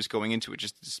filmmakers going into it.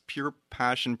 Just this pure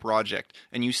passion project,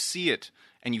 and you see it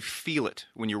and you feel it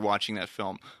when you're watching that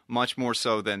film, much more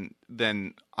so than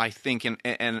I think.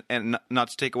 And not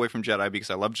to take away from Jedi, because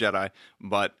I love Jedi,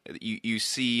 but you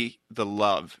see the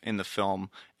love in the film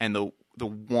and the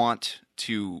want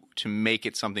to make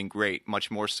it something great, much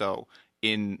more so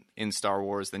in Star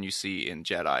Wars than you see in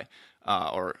Jedi,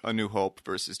 or A New Hope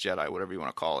versus Jedi, whatever you want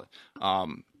to call it.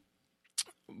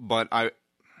 But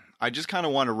I just kind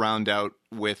of want to round out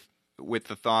with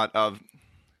the thought of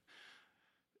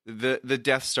the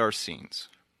Death Star scenes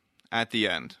at the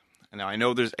end. Now, I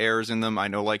know there's errors in them. I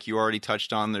know, like you already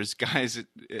touched on, there's guys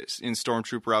in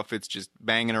Stormtrooper outfits just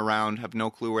banging around, have no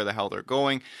clue where the hell they're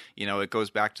going. It goes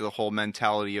back to the whole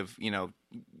mentality of,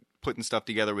 putting stuff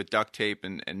together with duct tape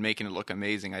and making it look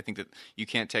amazing. I think that you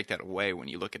can't take that away when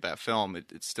you look at that film.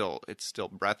 It's still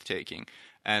breathtaking.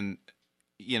 And,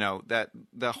 that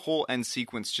the whole end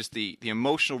sequence, just the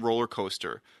emotional roller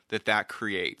coaster that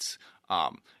creates.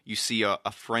 You see a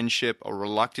friendship, a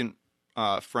reluctant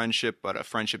friendship, but a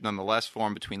friendship nonetheless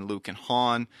formed between Luke and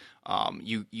Han.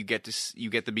 You get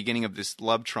the beginning of this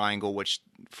love triangle, which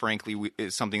frankly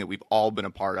is something that we've all been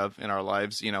a part of in our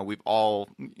lives. We've all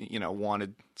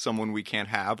wanted someone we can't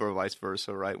have, or vice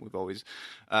versa, right? We've always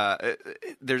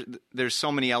there's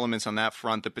so many elements on that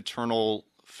front. The paternal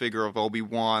figure of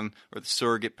Obi-Wan, or the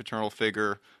surrogate paternal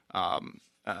figure,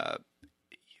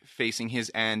 facing his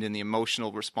end, and the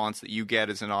emotional response that you get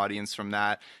as an audience from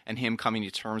that, and him coming to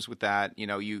terms with that.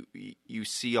 You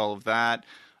see all of that,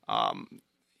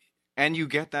 and you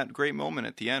get that great moment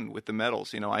at the end with the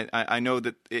medals. I know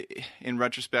that in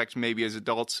retrospect, maybe as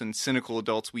adults and cynical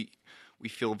adults, we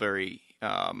feel very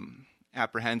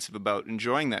apprehensive about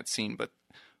enjoying that scene, but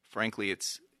frankly,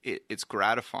 it's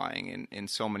gratifying in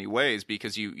so many ways,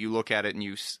 because you look at it and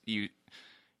you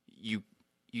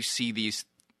see these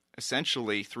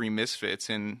essentially three misfits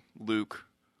in Luke,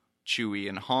 Chewie,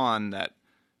 and Han that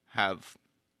have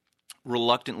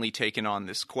reluctantly taken on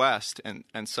this quest and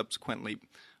subsequently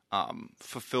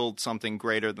fulfilled something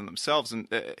greater than themselves, and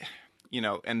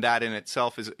and that in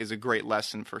itself is a great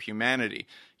lesson for humanity.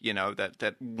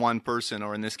 That one person,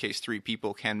 or in this case, three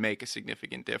people, can make a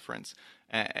significant difference.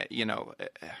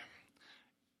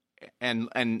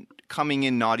 And coming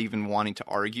in not even wanting to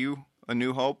argue A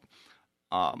New Hope.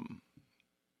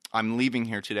 I'm leaving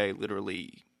here today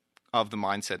literally of the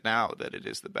mindset now that it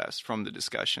is the best from the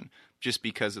discussion, just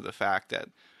because of the fact that,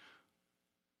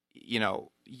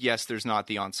 yes, there's not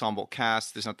the ensemble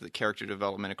cast, there's not the character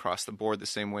development across the board the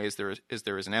same way as there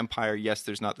is an Empire. Yes,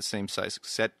 there's not the same size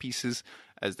set pieces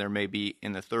as there may be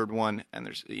in the third one, and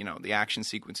there's the action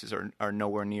sequences are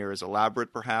nowhere near as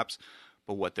elaborate perhaps,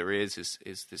 but what there is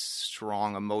this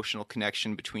strong emotional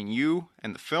connection between you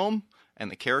and the film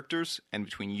and the characters, and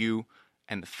between you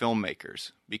and the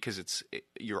filmmakers, because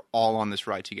you're all on this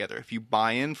ride together. If you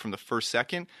buy in from the first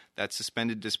second, that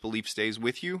suspended disbelief stays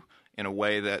with you in a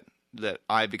way that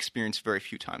I've experienced very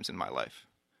few times in my life,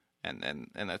 and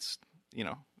that's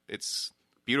it's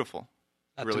beautiful.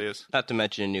 It really is. Not to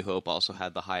mention, A New Hope also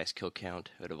had the highest kill count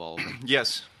out of all of them.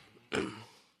 Yes,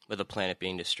 with the planet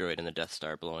being destroyed and the Death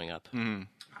Star blowing up. Mm-hmm.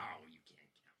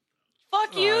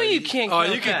 Fuck you! You can't.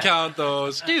 Count you can that. count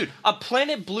those, dude. A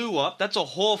planet blew up. That's a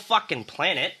whole fucking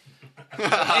planet.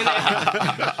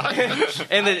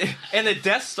 and the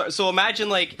Death Star. So imagine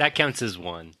that counts as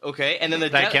one. Okay, and then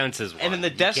counts as one. And then the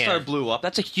Death Star blew up.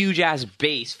 That's a huge ass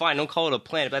base. Fine, don't call it a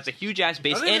planet, but that's a huge ass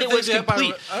base, and it was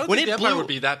complete. I don't think the Empire would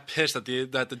be that pissed that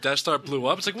the Death Star blew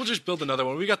up. It's like, we'll just build another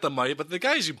one. We got the money, but the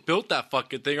guys who built that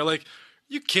fucking thing are like,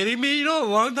 you kidding me? You know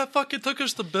how long that fucking took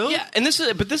us to build? Yeah, and this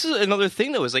is another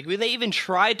thing though. Is like when they even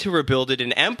tried to rebuild it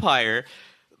in Empire,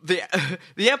 the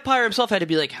Empire himself had to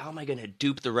be like, how am I going to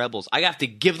dupe the rebels? I have to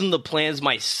give them the plans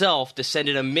myself to send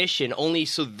in a mission, only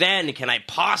so then can I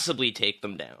possibly take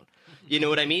them down. You know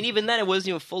what I mean? Even then, it wasn't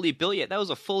even fully built yet. That was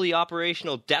a fully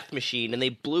operational death machine, and they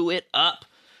blew it up.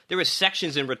 There were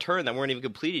sections in Return that weren't even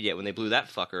completed yet when they blew that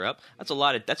fucker up.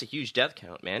 That's a huge death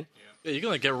count, man. Yeah, you're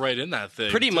gonna get right in that thing.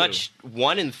 Pretty much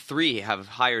 1 and 3 have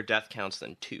higher death counts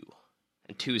than 2,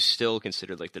 and 2 is still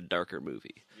considered like the darker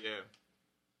movie.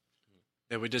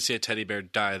 Yeah, we did see a teddy bear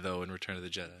die though in Return of the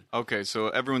Jedi. Okay, so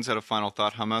everyone's had a final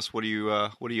thought. Hummus, what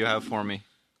do you have for me,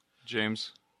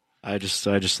 James? I just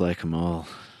like them all.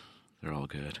 They're all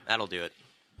good. That'll do it.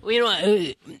 Well, you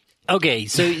know, okay,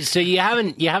 so you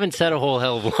haven't said a whole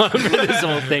hell of a lot for this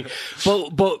whole thing,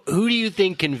 but who do you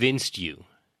think convinced you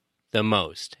the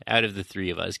most out of the three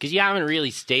of us? Because you haven't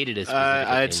really stated a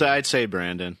specific I'd say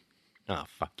Brandon. Oh,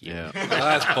 fuck you. Yeah.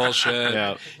 That's bullshit.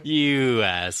 Yeah. You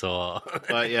asshole.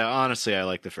 But yeah, honestly, I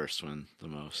like the first one the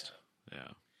most. Yeah.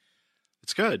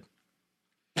 It's good.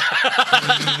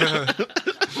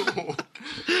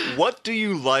 What do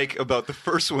you like about the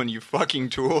first one, you fucking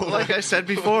tool? Like I said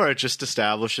before, it just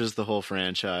establishes the whole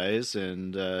franchise,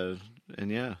 and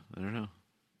yeah, I don't know.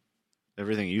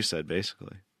 Everything you said,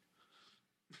 basically.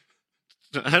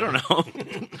 I don't know.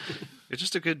 It's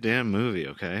just a good damn movie,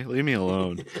 okay? Leave me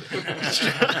alone.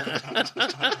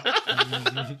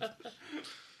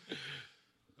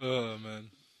 Oh, man.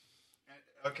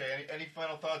 Okay, any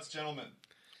final thoughts, gentlemen?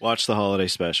 Watch the holiday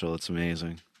special. It's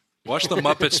amazing. Watch the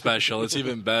Muppet special. It's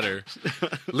even better.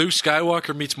 Luke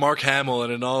Skywalker meets Mark Hamill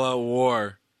in an all-out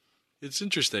war. It's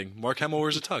interesting. Mark Hamill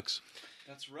wears a tux.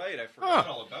 That's right. I forgot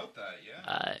all about that.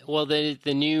 Yeah. Well, the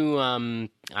new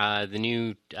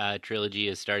trilogy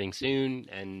is starting soon,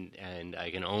 and I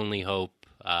can only hope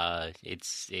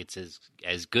it's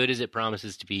as good as it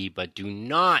promises to be. But do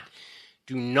not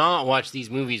watch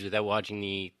these movies without watching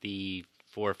the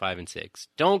 4, 5, and 6.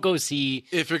 Don't go see.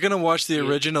 If you're gonna watch the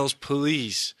originals,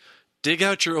 please dig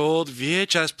out your old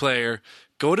VHS player.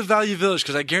 go to Value Village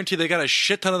because I guarantee they got a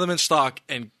shit ton of them in stock,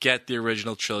 and get the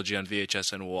original trilogy on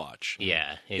VHS and watch.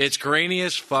 Yeah, It's grainy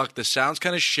as fuck. The sound's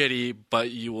kind of shitty, but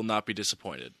you will not be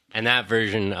disappointed. and that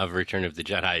version of Return of the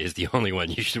Jedi is the only one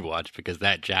you should watch because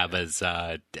that Jabba's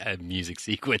music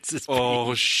sequence is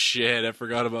Oh shit! I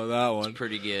forgot about that one.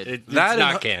 Pretty good. it's That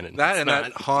not and, canon. That It's and not.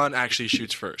 that Han actually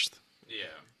shoots first.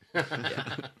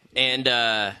 And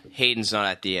Hayden's not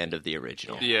at the end of the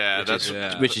original. Yeah,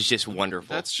 Which is just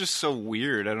wonderful. That's just so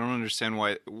weird. I don't understand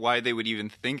why they would even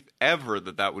think ever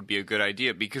that would be a good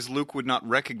idea, because Luke would not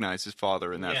recognize his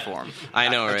father in that form. I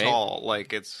know, at right? all.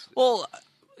 Like, it's Well,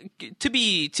 to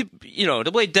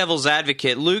play devil's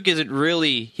advocate, Luke isn't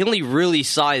really. He only really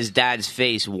saw his dad's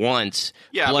face once.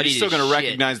 but bloodied he's still as going to shit.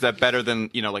 recognize that better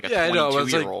than like a Yeah, I know, but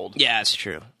it's like- 22-year-old. Yeah, it's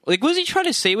true. Like, what was he trying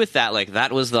to say with that? Like,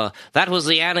 that was the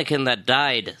Anakin that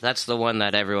died. That's the one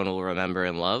that everyone will remember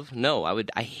and love. No, I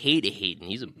hate Hayden.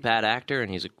 He's a bad actor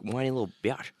and he's a whiny little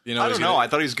biatch. You know, I he's don't know. gonna- I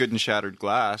thought he was good in Shattered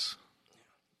Glass.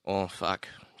 Oh fuck!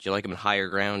 Do you like him in Higher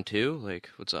Ground too? Like,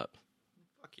 what's up?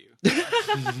 Fuck you.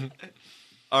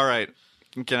 All right.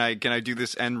 Can I do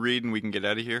this end read and we can get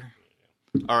out of here?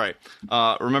 All right.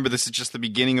 Remember, this is just the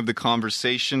beginning of the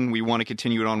conversation. We want to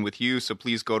continue it on with you, so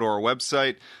please go to our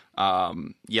website,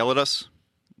 yell at us,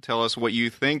 tell us what you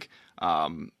think,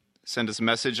 send us a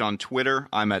message on Twitter.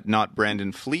 I'm at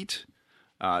 @NotBrandonFleet.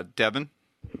 Devin?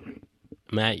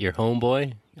 Matt, your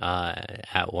homeboy at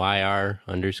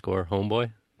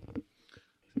YR_homeboy.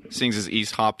 Seeing as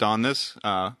East hopped on this,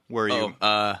 where are you?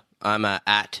 I'm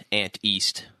at Ant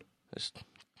East. Just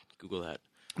Google that.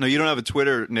 No, you don't have a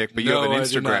Twitter, Nick, but you have an I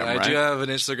do not. Instagram, right? I do have an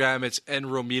Instagram. It's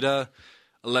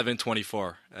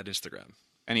nromita1124 at Instagram.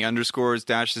 Any underscores,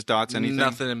 dashes, dots, anything?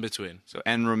 Nothing in between. So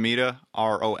Nromita,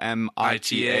 ROMITA.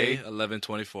 ITA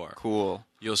 1124. Cool.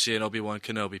 You'll see an Obi-Wan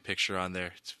Kenobi picture on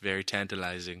there. It's very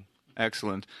tantalizing.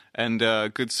 Excellent. And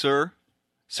good Sir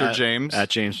James. At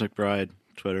James McBride,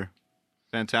 Twitter.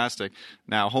 Fantastic.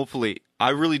 Now, hopefully, I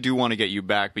really do want to get you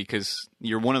back because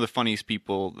you're one of the funniest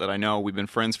people that I know. We've been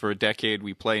friends for a decade.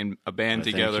 We play in a band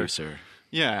together. Thank you, sir.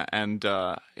 Yeah, and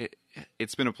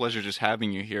it's been a pleasure just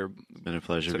having you here. It's been a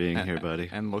pleasure being here, buddy.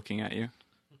 And looking at you.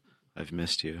 I've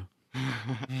missed you.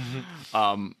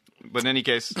 But in any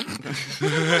case...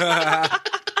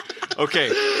 Okay.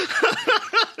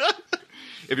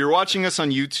 If you're watching us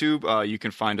on YouTube, you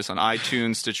can find us on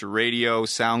iTunes, Stitcher Radio,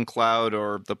 SoundCloud,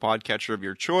 or the podcatcher of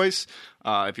your choice.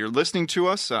 If you're listening to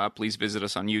us, please visit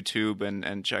us on YouTube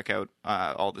and check out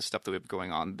all the stuff that we have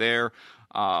going on there.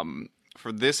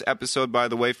 For this episode, by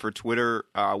the way, for Twitter,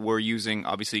 we're using,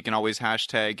 obviously, you can always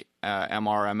hashtag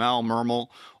MRML,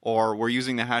 Mermal, or we're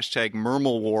using the hashtag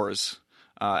Mermal Wars,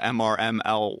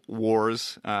 MRML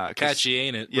Wars. Catchy,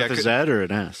 ain't it? Yeah, With a Z or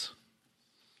an S?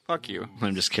 fuck you.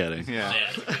 I'm just kidding. Yeah.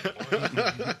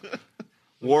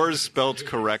 Wars spelled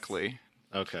correctly.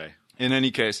 Okay. In any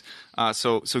case,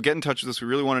 so get in touch with us. We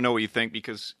really want to know what you think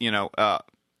because,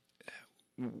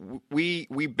 we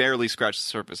barely scratched the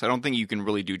surface. I don't think you can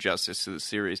really do justice to the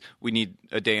series. We need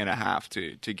a day and a half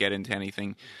to get into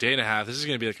anything. Day and a half. This is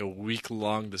going to be like a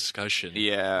week-long discussion.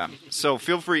 Yeah. So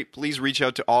feel free, please reach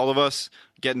out to all of us.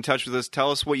 Get in touch with us.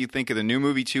 Tell us what you think of the new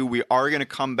movie, too. We are going to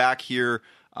come back here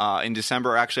in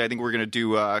December. Actually, I think we're going to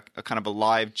do a kind of a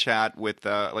live chat with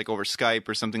like over Skype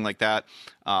or something like that,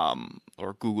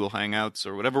 or Google Hangouts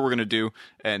or whatever we're going to do,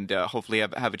 and hopefully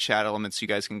have a chat element so you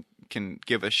guys can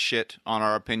give a shit on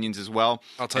our opinions as well.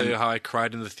 I'll tell you how I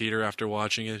cried in the theater after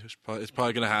watching it. It's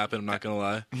probably going to happen. I'm not going to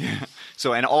lie. Yeah.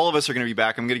 So, and all of us are going to be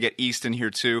back. I'm going to get East in here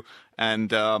too, and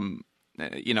to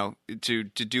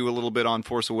do a little bit on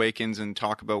Force Awakens and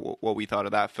talk about what we thought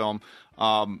of that film.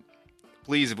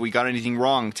 Please, if we got anything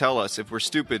wrong, tell us. If we're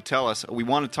stupid, tell us. We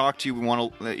want to talk to you. We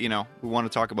want to, we want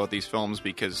to talk about these films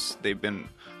because they've been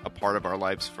a part of our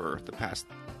lives for the past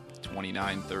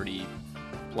 29, 30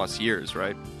 plus years,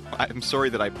 right? I'm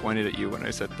sorry that I pointed at you when I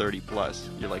said 30 plus.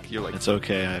 You're like. It's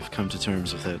okay. I've come to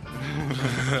terms with it.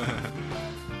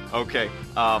 Okay.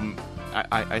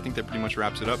 I think that pretty much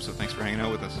wraps it up. So thanks for hanging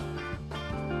out with us.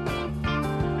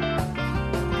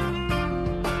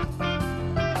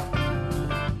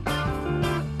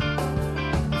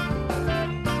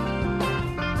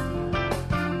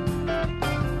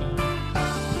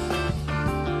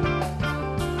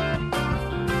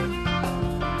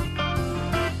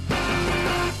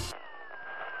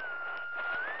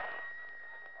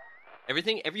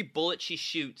 Every bullet she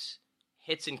shoots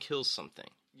hits and kills something.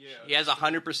 Yeah, he has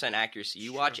 100% accuracy.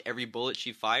 You watch every bullet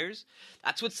she fires.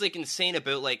 That's what's like insane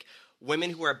about like women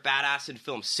who are badass in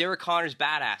films. Sarah Connor's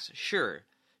badass, sure.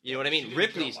 You know what I mean?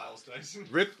 Ripley is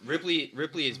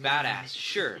badass,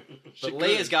 sure. But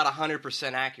Leia's got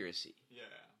 100% accuracy.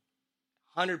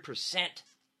 100%.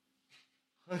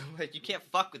 Like, you can't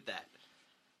fuck with that.